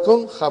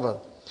 مغلق خبر.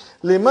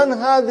 لمن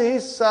هذه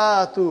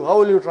الساعة. How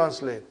will you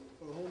translate?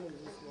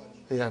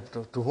 Yeah,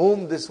 to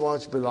whom this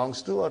watch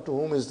belongs to, or to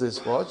whom is this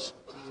watch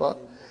for?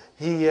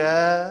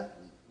 Hiya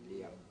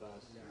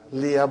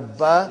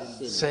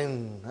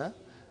liabbasin.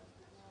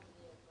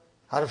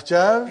 Harf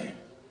jar.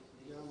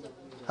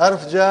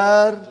 Harf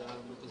jar.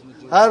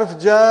 Harf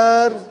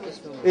jar.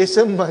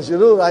 Ism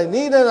majroor. I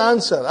need an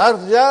answer.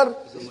 Harf jar.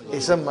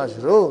 Ism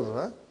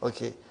majroor.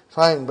 Okay,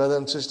 fine, brothers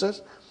and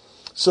sisters.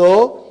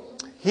 So,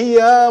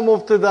 hiya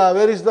mubtada.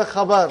 Where is the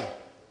khabar?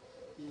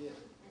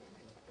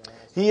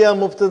 Hiya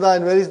mubtada,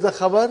 and where is the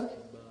khabar?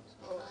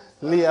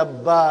 Li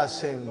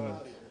Abbasin.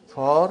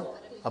 For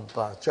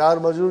Abbas. Char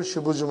majroor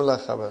shibu jumla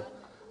khabar.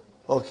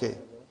 Okay.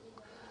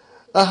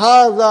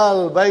 Ahadha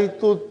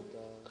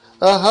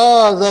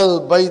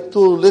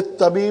al-baytu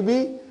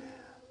lit-tabibi.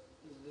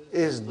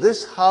 Is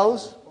this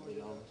house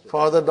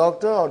for the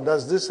doctor, or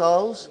does this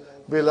house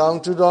belong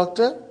to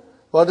doctor?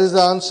 What is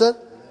the answer?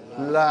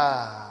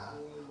 La.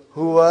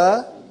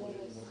 Huwa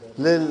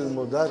lil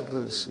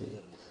mudarrisi.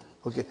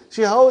 Okay.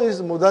 See how is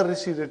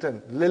mudarrisi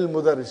written? Lil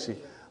mudarrisi.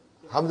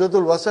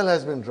 Hamzatul wasal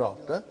has been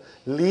dropped.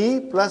 Li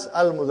plus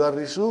al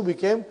mudarrisu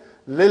became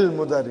lil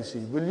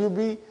mudarrisi. Will you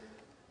be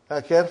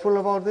careful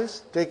about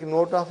this? Take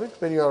note of it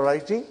when you are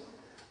writing.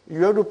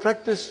 You have to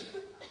practice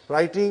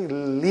writing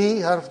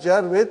li harf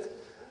jar with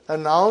a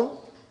noun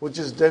which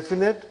is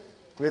definite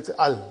with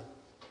al.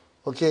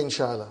 Okay,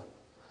 inshallah.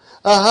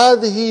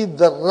 أهذه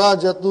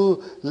دراجة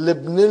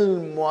لابن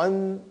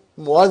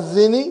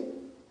المؤذن.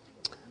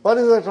 What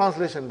is the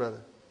translation,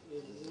 brother?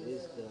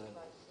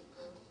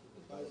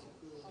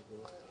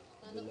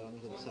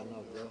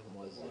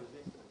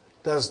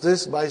 Does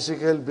this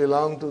bicycle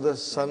belong to the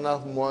son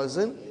of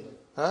Muazzin?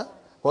 Huh?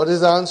 What is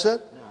the answer?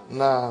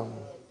 Naam.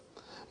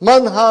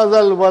 Man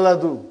hadal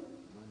waladu.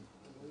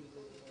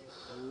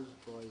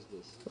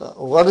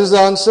 What is the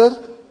answer?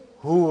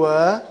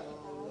 Huwa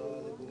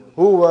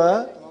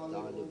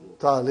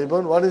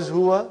talibun. What is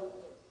huwa?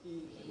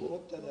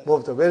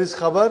 Mubtada. Where is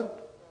khabar?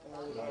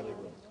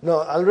 No,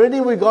 already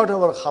we got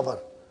our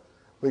khabar.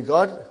 We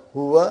got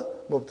huwa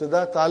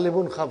mubtada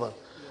talibun khabar.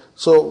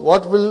 So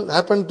what will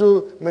happen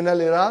to min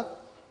al-Iraq?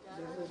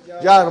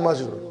 Jar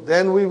majrur.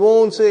 Then we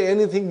won't say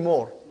anything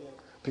more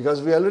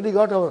because we already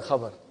got our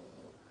khabar.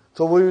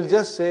 So we will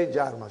just say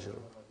jar majrur.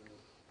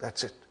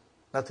 That's it.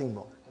 Nothing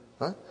more.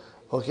 Huh?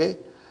 Okay.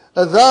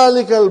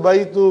 ذَلِكَ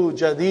الْبَيْتُ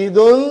جَدِيدٌ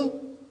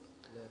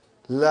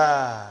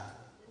لَا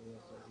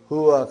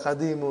هُوَ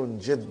قَدِيمٌ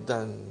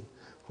جِدًّا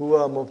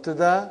هُوَ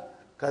مُبْتَدَى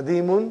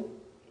قَدِيمٌ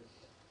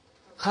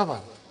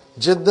khabar.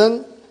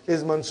 Jiddan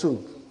is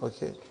mansoob.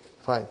 Okay,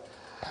 fine.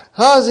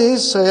 هذه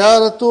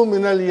السيارة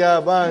من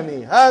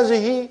اليابان.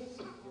 هذه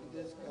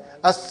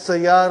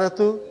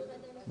السيارة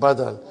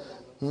بدل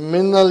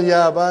من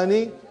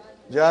اليابان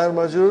جار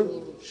مجرور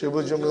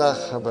شبه جملة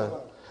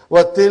خبر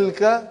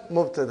وتلك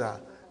مبتدأ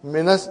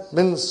من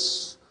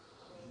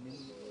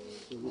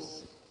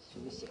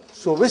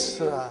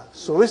سويسرا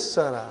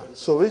Switzerland.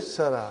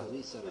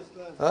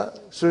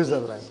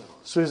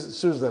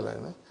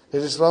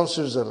 It is from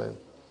Switzerland.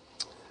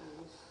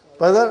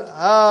 Brother,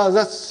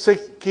 that's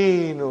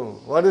sikkinu.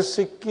 What is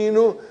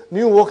sikkinu?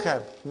 New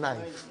vocab,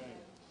 knife.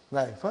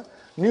 Huh?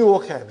 New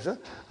vocabs.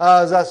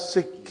 That's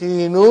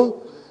sikkinu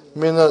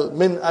min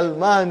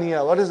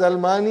Almania. What is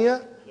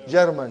Almania?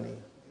 Germany.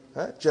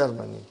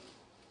 Germany.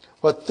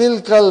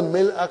 Watilkal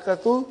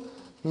mil'akatu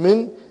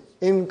min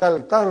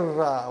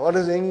Inkaltarra. What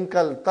is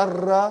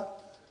Inkaltarra?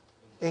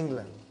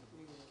 England.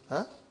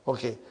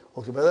 Okay,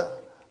 brother.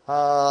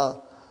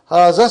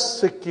 Haza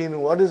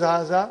sikkinu. What is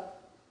haza?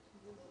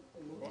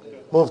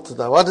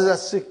 Mubtada. What is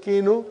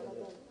as-sikkinu?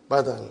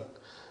 Badal.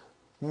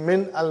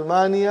 Min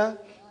Almania,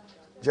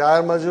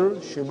 jar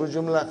majrur, shibu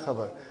jumla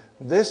khabar.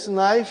 This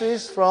knife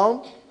is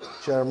from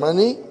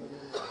Germany.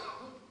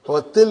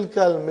 Wa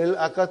tilka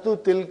al-mil'akatu,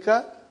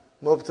 tilka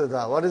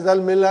mubtada. What is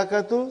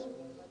al-mil'akatu?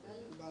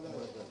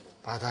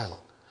 Badal.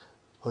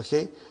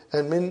 Okay.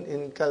 And min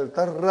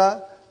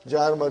inkaltarra,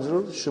 jar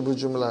majrur, shibu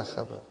jumla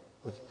khabar.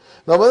 Okay.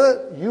 Now,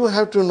 brother, you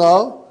have to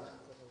now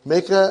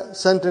make a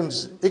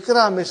sentence.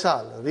 Ikra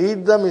misal.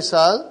 Read the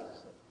misal,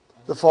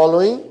 the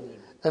following,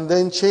 and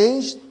then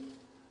change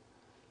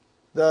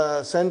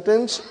the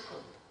sentence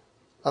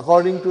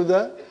according to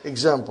the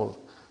example.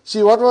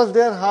 See, what was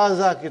there?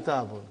 Haza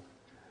kitabun.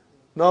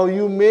 Now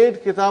you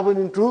made kitabun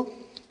into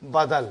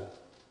badal.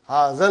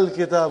 Hazal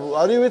kitabu.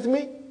 Are you with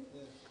me?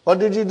 What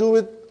did you do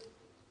with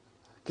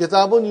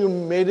kitabun? You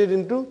made it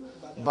into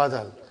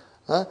badal.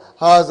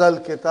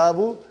 Hazal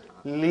kitabu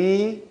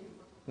li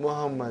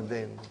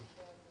Muhammadin.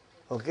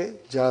 Okay,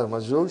 jar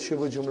majrur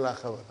shibu jumla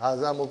khabar.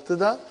 Haza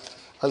mubtada,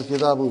 al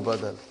kitabu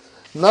badal.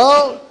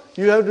 Now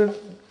you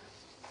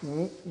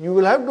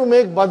will have to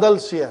make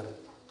badals here.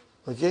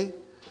 Okay,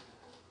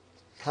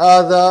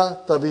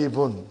 hada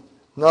tabibun.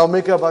 Now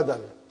make a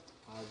badal.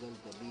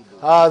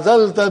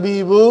 Hazal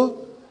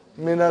tabibu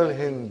min al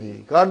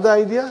hindi. Got the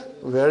idea?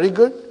 Very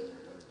good.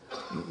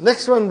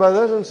 Next one,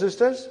 brothers and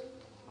sisters.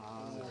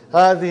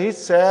 Hadihi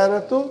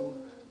sayaratu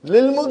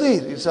lil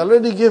mudir. It's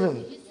already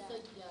given.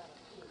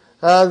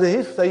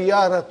 هذه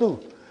السيارة.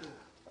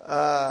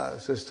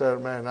 Sister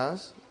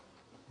Manas,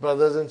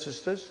 brothers and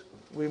sisters,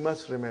 we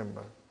must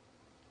remember.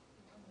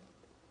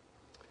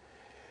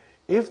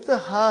 If the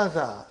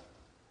hadha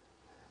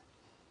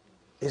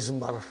is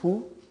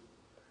marfu,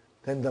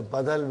 then the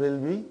badal will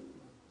be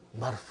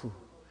marfu.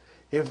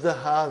 If the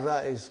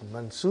hadha is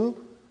mansub,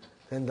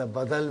 then the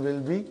badal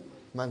will be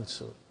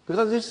mansub.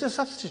 Because it's a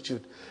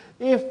substitute.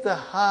 If the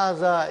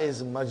hadha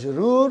is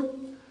majroor,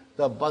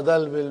 the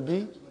badal will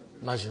be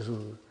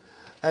majroor.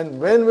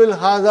 And when will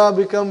hadha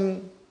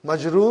become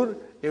majroor?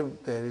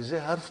 If there is a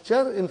harf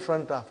jar in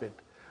front of it,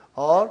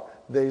 or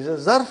there is a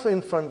zarf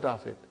in front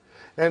of it.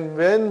 And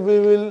when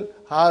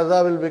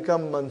hadha will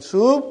become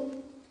mansoob,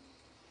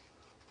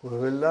 we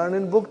will learn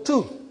in book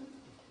 2.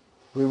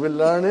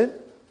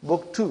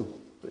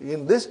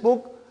 In this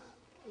book,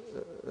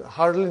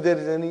 hardly there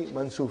is any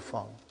mansoob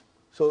form.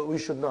 So we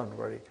should not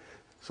worry.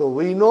 So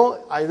we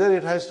know either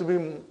it has to be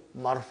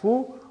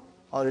marfu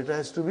or it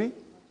has to be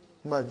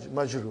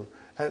majroor.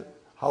 And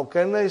how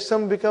can the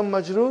ism become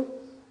majroor?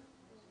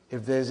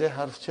 If there is a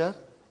harf jar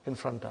in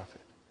front of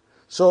it.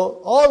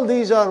 So all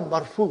these are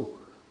marfu,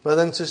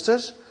 brothers and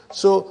sisters.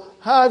 So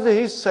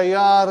hadhihi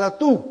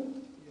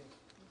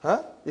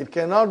sayaratu. It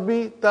cannot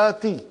be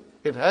tati.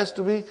 It has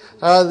to be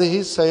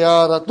hadhihi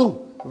sayaratu.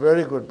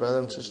 Very good, brother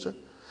and sister.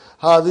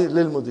 Hadi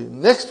lil mudi.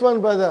 Next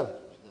one, brother.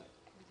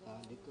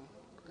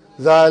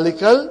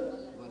 Zalikal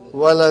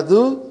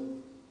waladu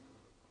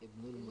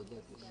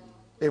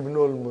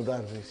Ibnul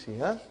Mudarrisi.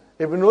 Huh?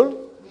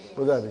 Ibnul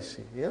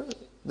Mudarrisi. Yeah?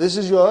 This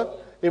is your,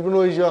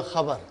 Ibnu is your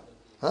khabar.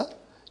 Huh?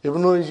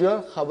 Ibnu is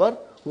your khabar,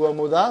 huwa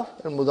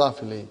mudaf and mudaf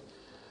ilayhi.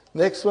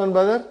 Next one,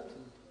 brother.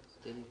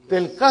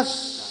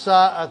 Tilkas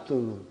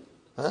sa'atu.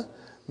 Huh?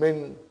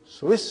 Min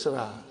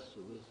Swisra.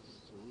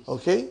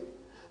 Okay.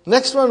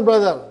 Next one,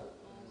 brother.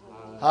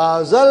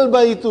 Hazal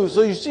baytu.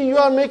 So you see, you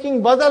are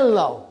making badal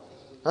now.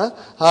 Huh?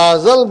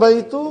 Hazal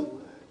baytu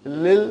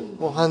lil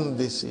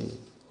muhandisi.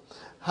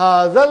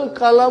 Hazal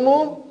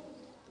kalamu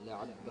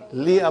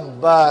li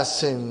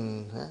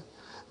Abbasin.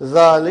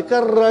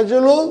 Dhalika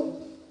rajulu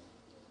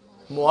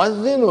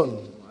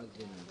muadzinun.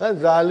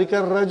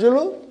 Dhalika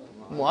rajulu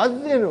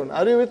muadzinun.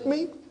 Are you with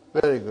me?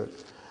 Very good.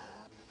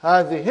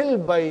 Hazihil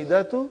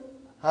baydatu.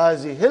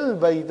 Hazihil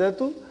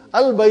baydatu.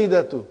 Al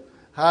baydatu.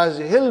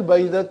 Hazihil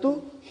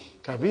baydatu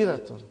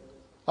kabiratun.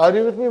 Are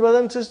you with me,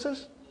 brothers and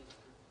sisters?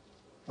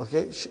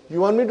 Okay.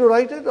 You want me to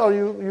write it or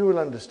you will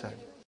understand?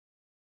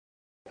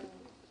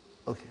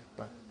 Okay,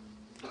 fine.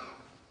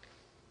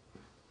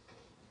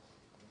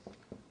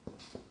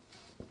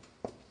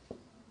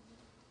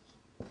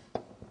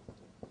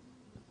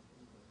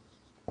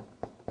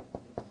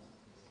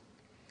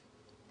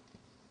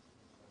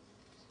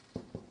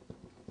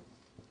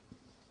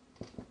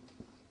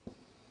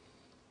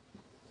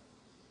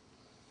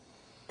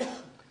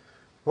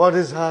 What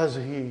is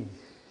hazihi?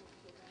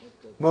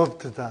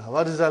 Mubtada.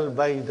 What is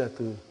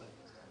al-baydatu?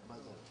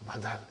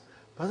 Badal.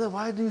 Brother,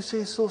 why do you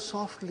say so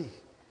softly?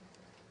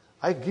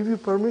 I give you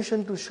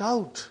permission to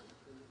shout.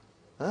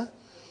 Huh?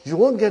 You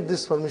won't get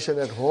this permission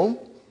at home.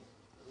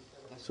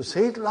 So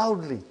say it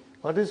loudly.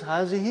 What is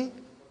hazihi?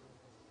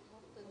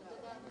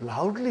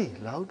 Loudly,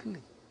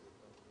 loudly.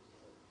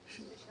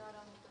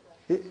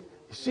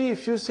 See,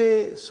 if you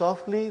say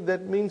softly,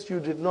 that means you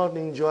did not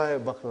enjoy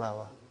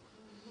baklava.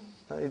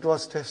 It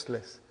was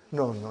tasteless.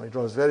 No, it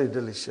was very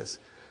delicious.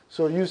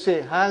 So you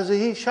say,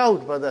 hazihi,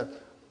 shout, brother.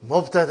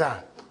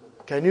 Mubtada.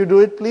 Can you do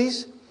it,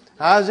 please?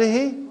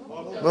 Hazihi,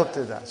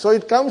 mubtada. So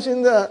it comes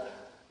in the,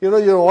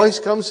 your voice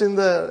comes in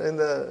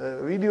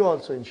the video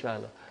also,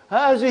 inshallah.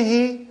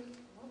 Hazihi,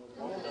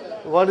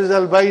 what is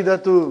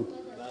al-baydatu?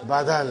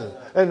 Badal.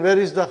 And where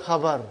is the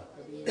khabar?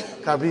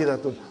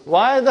 Kabiratun.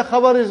 Why the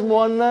khabar is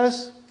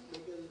muannas?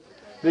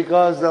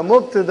 Because the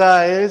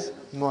mubtada is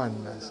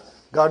muannas.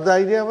 Got the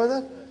idea,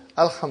 brother?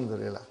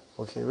 Alhamdulillah.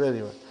 Okay,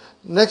 very well.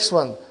 Next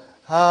one.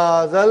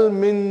 Hadal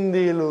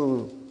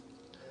mindilu.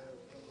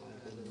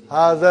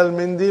 Hadal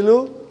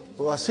mindilu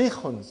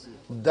wasikhun.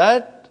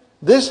 That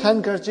this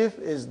handkerchief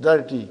is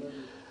dirty.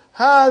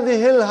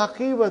 Hadihil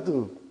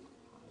haqibatu.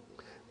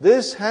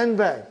 This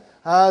handbag.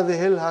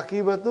 Hadihil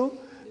haqibatu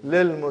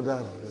lil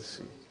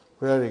mudarrisi.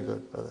 Very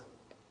good, brother.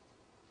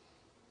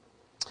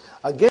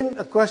 Again,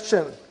 a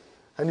question,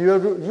 and you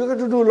have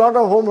to do a lot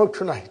of homework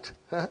tonight.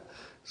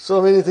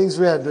 So many things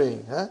we are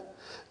doing.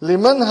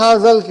 Liman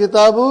hazal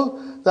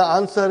kitabu? The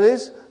answer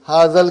is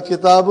hazal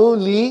kitabu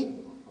li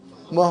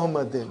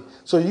Muhammadin.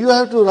 So you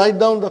have to write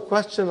down the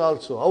question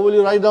also. How will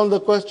you write down the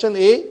question?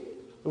 A.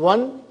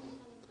 1.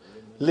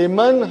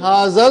 Liman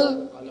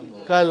hazal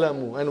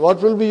kalamu. And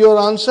what will be your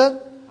answer?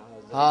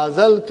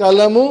 Hazal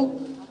kalamu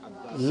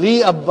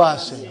li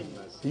Abbasin.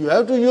 You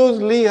have to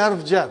use li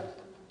harf jar.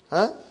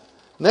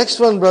 Next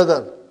one,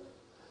 brother.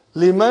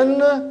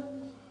 Liman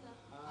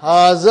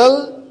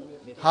hazal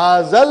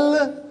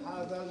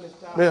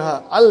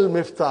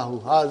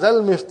al-miftahu.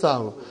 Hazal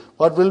miftahu.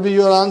 What will be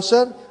your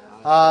answer?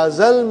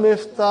 Hazal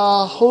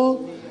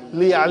miftahu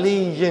li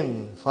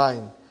aliyin.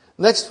 Fine.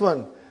 Next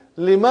one.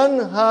 Liman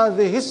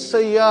hadhihi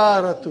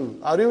sayyaratu.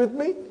 Are you with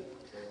me?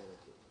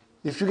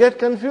 If you get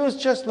confused,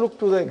 just look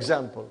to the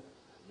example.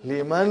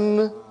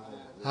 Liman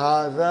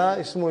hadha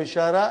ismu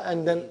ishara,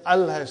 and then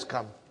al has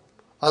come.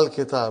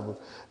 Al-kitabu.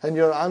 And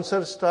your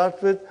answer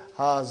starts with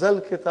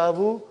hazal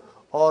kitabu,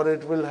 or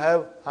it will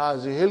have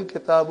hazihil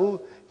kitabu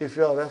if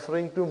you are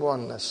referring to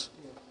muannas.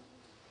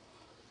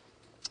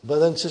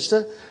 Brother and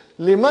sister,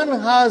 liman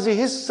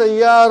hazihi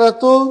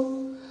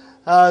sayyaratu,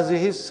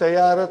 hazihi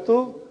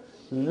sayyaratu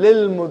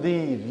lil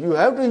mudir. You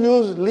have to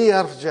use li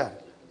harf jar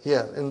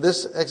here in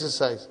this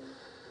exercise.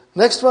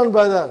 Next one,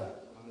 brother.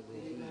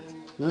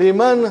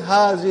 Liman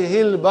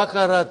hazihil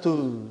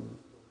bakaratu.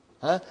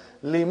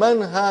 Liman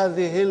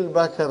hazihil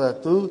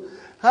bakaratu.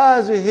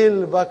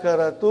 Hazihil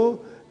bakaratu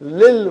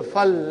lil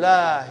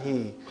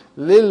fallahi.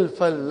 Lil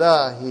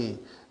fallahi.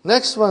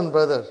 Next one,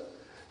 brother.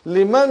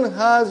 Liman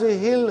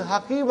hazihil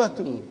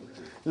haqibatu.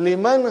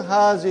 Liman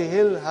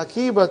hazihil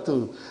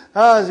haqibatu.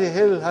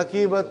 Hazihil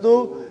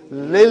haqibatu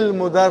lil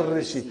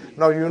mudarrisi.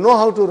 Now you know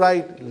how to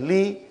write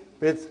li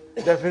with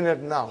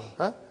definite noun.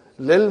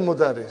 Lil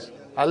mudarris.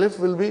 Alif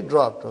will be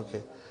dropped.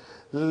 Okay.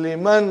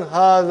 Liman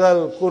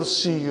hadhal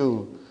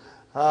kursiyu.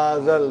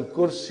 Hadhal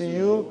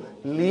kursiyu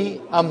li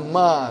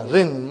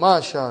ammarin.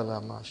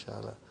 MashaAllah,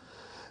 MashaAllah.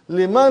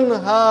 Liman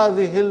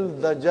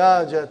hadhihil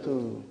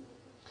dajajatu.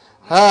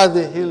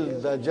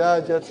 Hadihil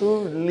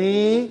dajajatu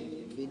li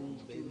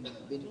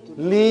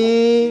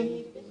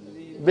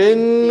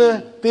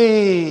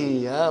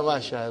binti.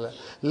 MashaAllah.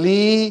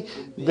 Li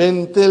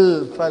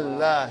bintil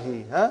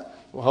fallahi.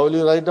 How will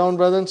you write down,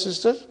 brothers and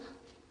sisters?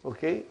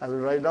 Okay, I will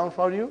write down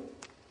for you.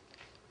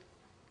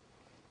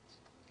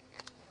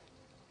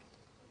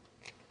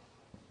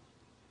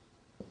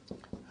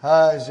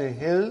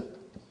 Hazihil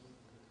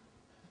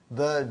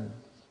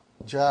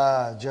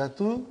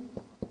dajajatu.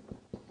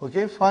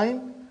 Okay,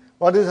 fine.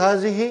 What is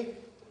hazihi?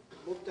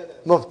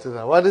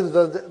 Mubtada. What is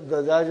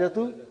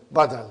dajajatu?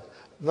 Badal.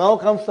 Now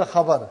comes the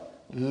khabar.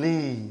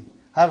 Li.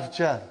 Harf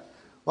jar.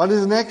 What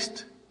is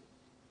next?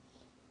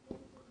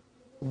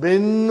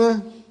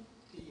 Bin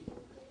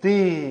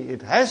ti.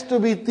 It has to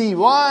be ti.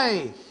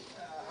 Why?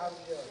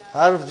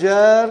 Harf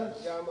jar.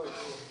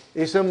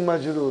 Ism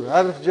majroor.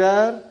 Harf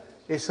jar.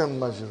 Ism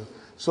majroor.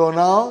 So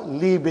now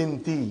li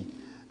binti.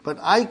 But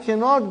I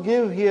cannot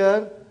give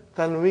here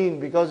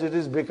tanween because it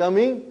is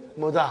becoming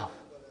mudaf.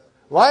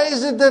 Why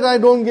is it that I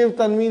don't give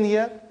tanween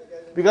here?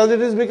 Because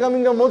it is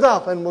becoming a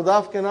mudaf, and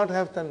mudaf cannot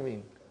have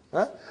tanween.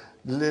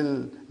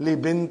 Li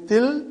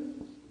bintil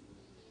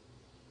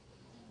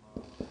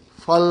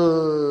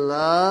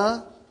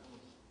fallahi.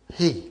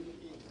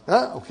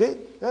 Okay,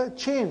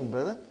 chain,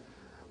 brother.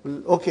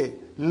 Okay,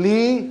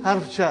 li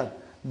harf jar,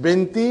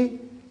 binti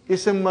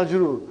ism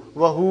majroor,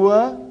 wa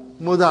huwa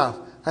mudaf,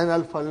 and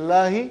al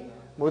fallahi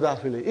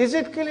mudaf ilayh. Is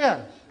it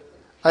clear?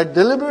 I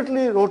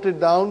deliberately wrote it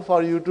down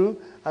for you to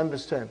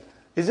understand.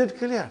 Is it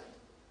clear?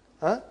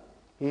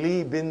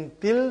 Li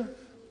bintil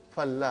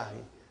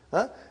fallahi.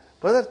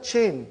 Brother,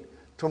 chain.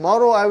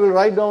 Tomorrow I will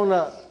write down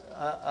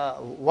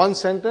one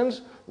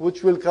sentence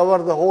which will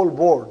cover the whole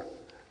board.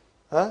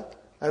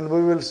 And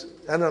we will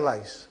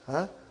analyze.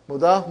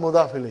 Mudaf,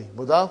 mudaf ilayh.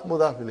 Mudaf,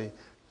 mudaf ilayh.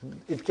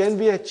 It can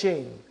be a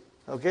chain.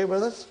 Okay,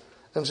 brothers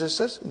and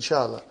sisters?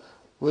 Inshallah.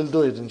 We'll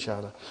do it,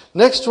 inshallah.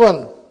 Next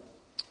one.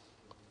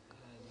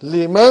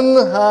 Liman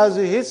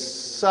hazihis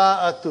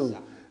sa'atu.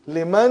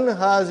 Liman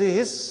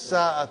hazihis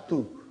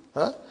sa'atu.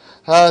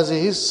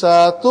 Hazihis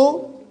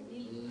sa'atu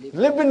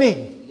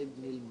libni.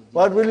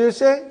 What will you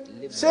say?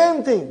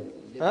 Same thing.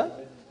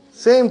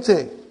 Same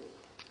thing.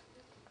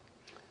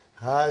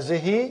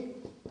 Hazihi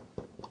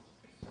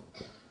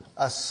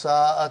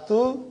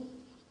as-sa'atu.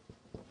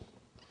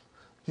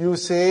 You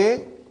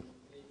say,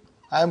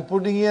 I am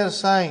putting here a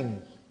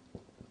sign.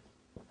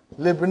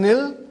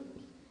 Libnil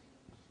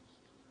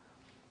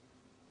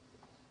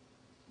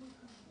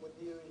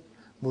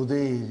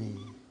Mudiri.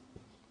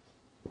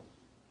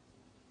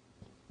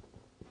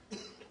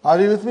 Are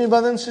you with me,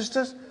 brothers and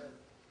sisters?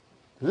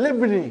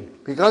 Libni,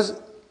 because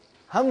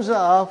Hamza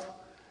of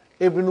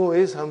Ibnu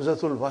is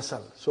Hamzatul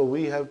Wasal. So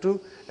we have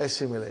to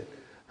assimilate.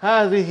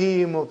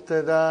 Hadihi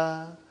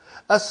mubtada,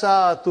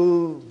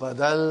 asatu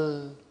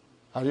badal.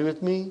 Are you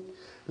with me?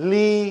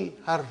 Li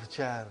harf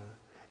jar,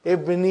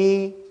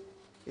 Ibni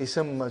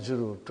ism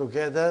majroor.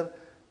 Together,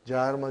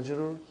 jar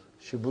majroor,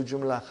 shibu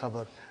jumla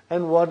khabar.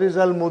 And what is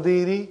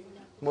al-mudiri?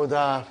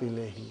 Mudaf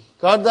ilayhi.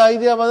 Got the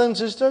idea, brothers and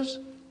sisters?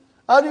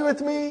 Are you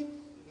with me?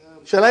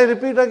 Shall I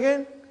repeat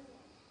again?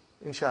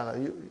 Inshallah.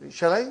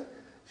 Shall I?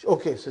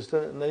 Okay,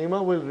 Sister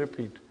Naima will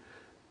repeat.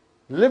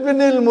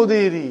 Libnil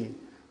mudiri.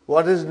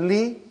 What is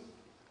li?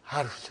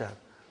 Harf jar.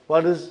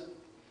 What is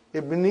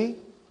ibni?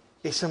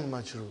 Ism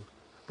majroor.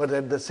 But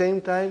at the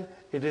same time,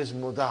 it is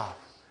mudaf.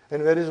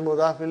 And where is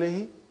mudaf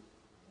ilayhi?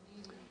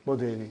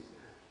 Mudiri.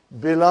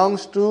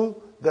 Belongs to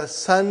the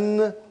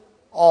son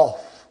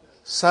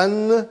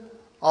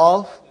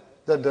of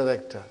the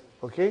director.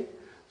 Okay?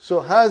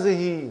 So,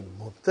 hazihi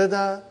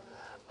mubtada,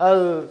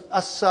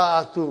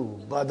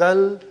 as-sa'atu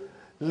badal,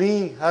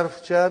 li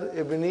harf jar,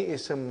 ibni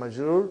ism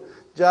majroor,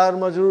 jar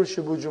majroor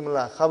shibu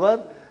jumla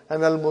khabar,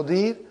 and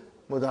al-mudir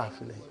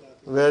mudaf ilayhi.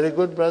 Very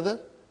good, brother.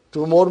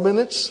 2 more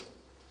minutes.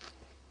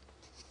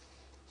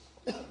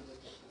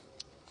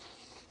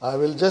 I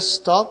will just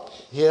stop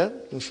here,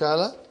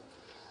 inshallah.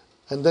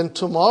 And then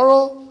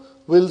tomorrow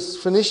we'll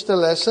finish the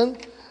lesson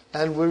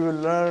and we will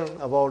learn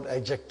about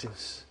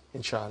adjectives,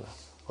 inshallah.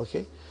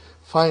 Okay?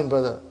 Fine,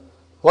 brother.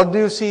 What do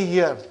you see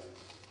here?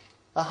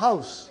 A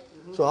house.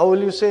 So how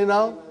will you say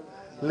now?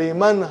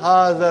 Liman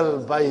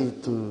hadhal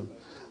baytu.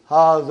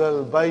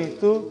 Hadhal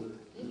baytu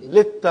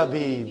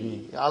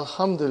littabibi.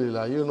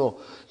 Alhamdulillah, you know.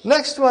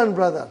 Next one,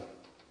 brother.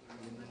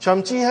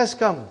 Chamchi has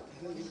come.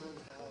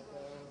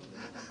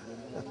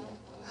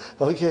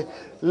 Okay.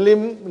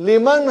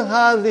 Liman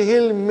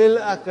hadhil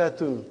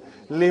mil'akatu.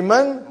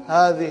 Liman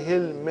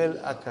hadhil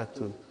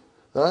mil'akatu.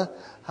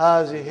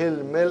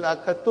 Hadhil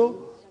mil'akatu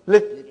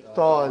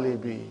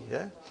lit-talibi.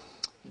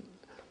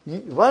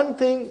 One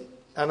thing,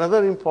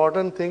 another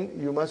important thing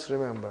you must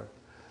remember.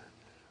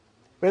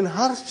 When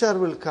harf jar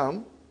will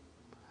come,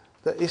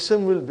 the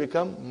ism will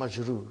become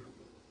majroor.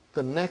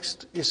 The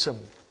next ism.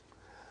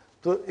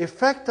 The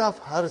effect of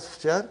harf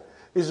jar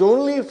is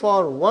only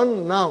for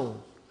one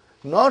noun,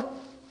 not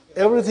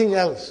everything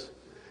else.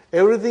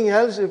 Everything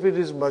else, if it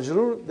is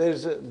majroor, there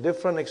is a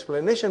different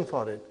explanation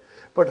for it.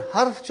 But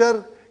harf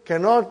jar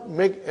cannot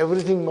make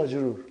everything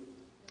majroor.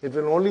 It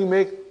will only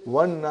make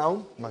one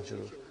noun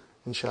majroor.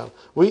 Inshallah.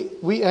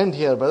 We end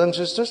here, brothers and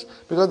sisters,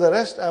 because the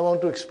rest I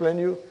want to explain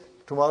you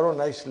tomorrow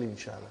nicely,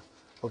 inshallah.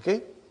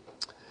 Okay?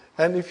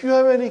 And if you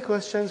have any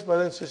questions,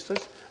 brothers and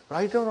sisters,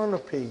 write down on a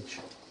page.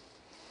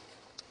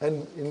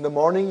 And in the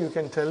morning you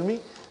can tell me,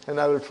 and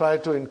I will try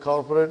to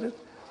incorporate it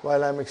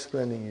while I'm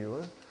explaining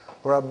you.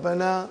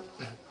 رَبَّنَا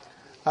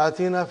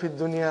آتِنَا فِي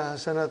الدُّنْيَا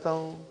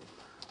حَسَنَةً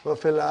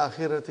وَفِي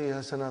الْآخِرَةِ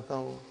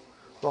حَسَنَةً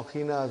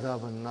وَقِنَا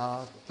عَذَابَ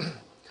النَّارِ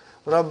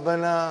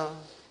رَبَّنَا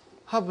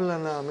هَبْ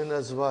لَنَا مِنْ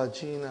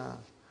أَزْوَاجِنَا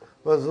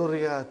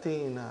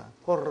وَذُرِّيَّاتِنَا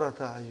قُرَّةَ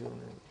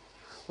أَعْيُنٍ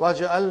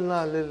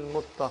وَاجْعَلْنَا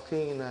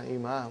لِلْمُتَّقِينَ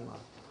إِمَامًا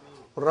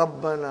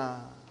رَبَّنَا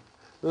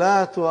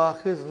لا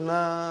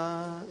تؤاخذنا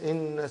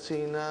إن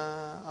نسينا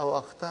أو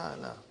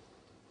أخطأنا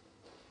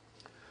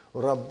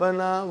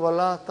ربنا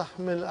ولا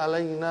تحمل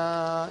علينا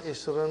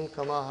إصرا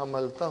كما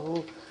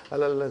حملته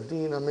على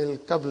الذين من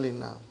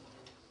قبلنا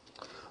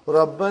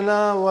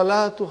ربنا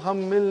ولا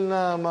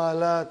تحملنا ما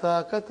لا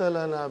طاقة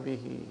لنا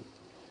به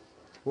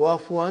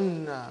واعف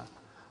عنا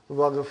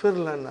واغفر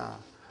لنا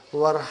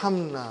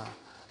وارحمنا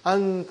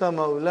أنت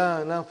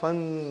مولانا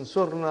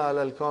فانصرنا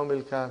على القوم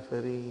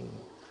الكافرين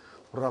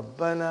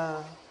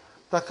ربنا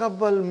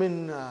تقبل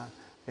منا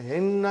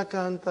إنك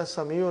أنت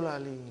السميع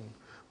العليم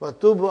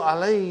وتب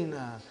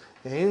علينا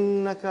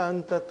إنك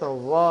أنت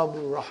التواب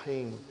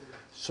الرحيم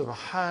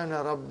سبحان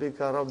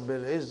ربك رب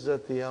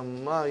العزة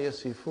عما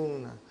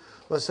يصفون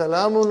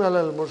وسلام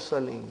على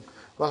المرسلين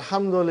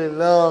والحمد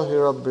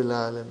لله رب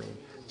العالمين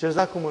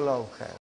جزاكم الله خير.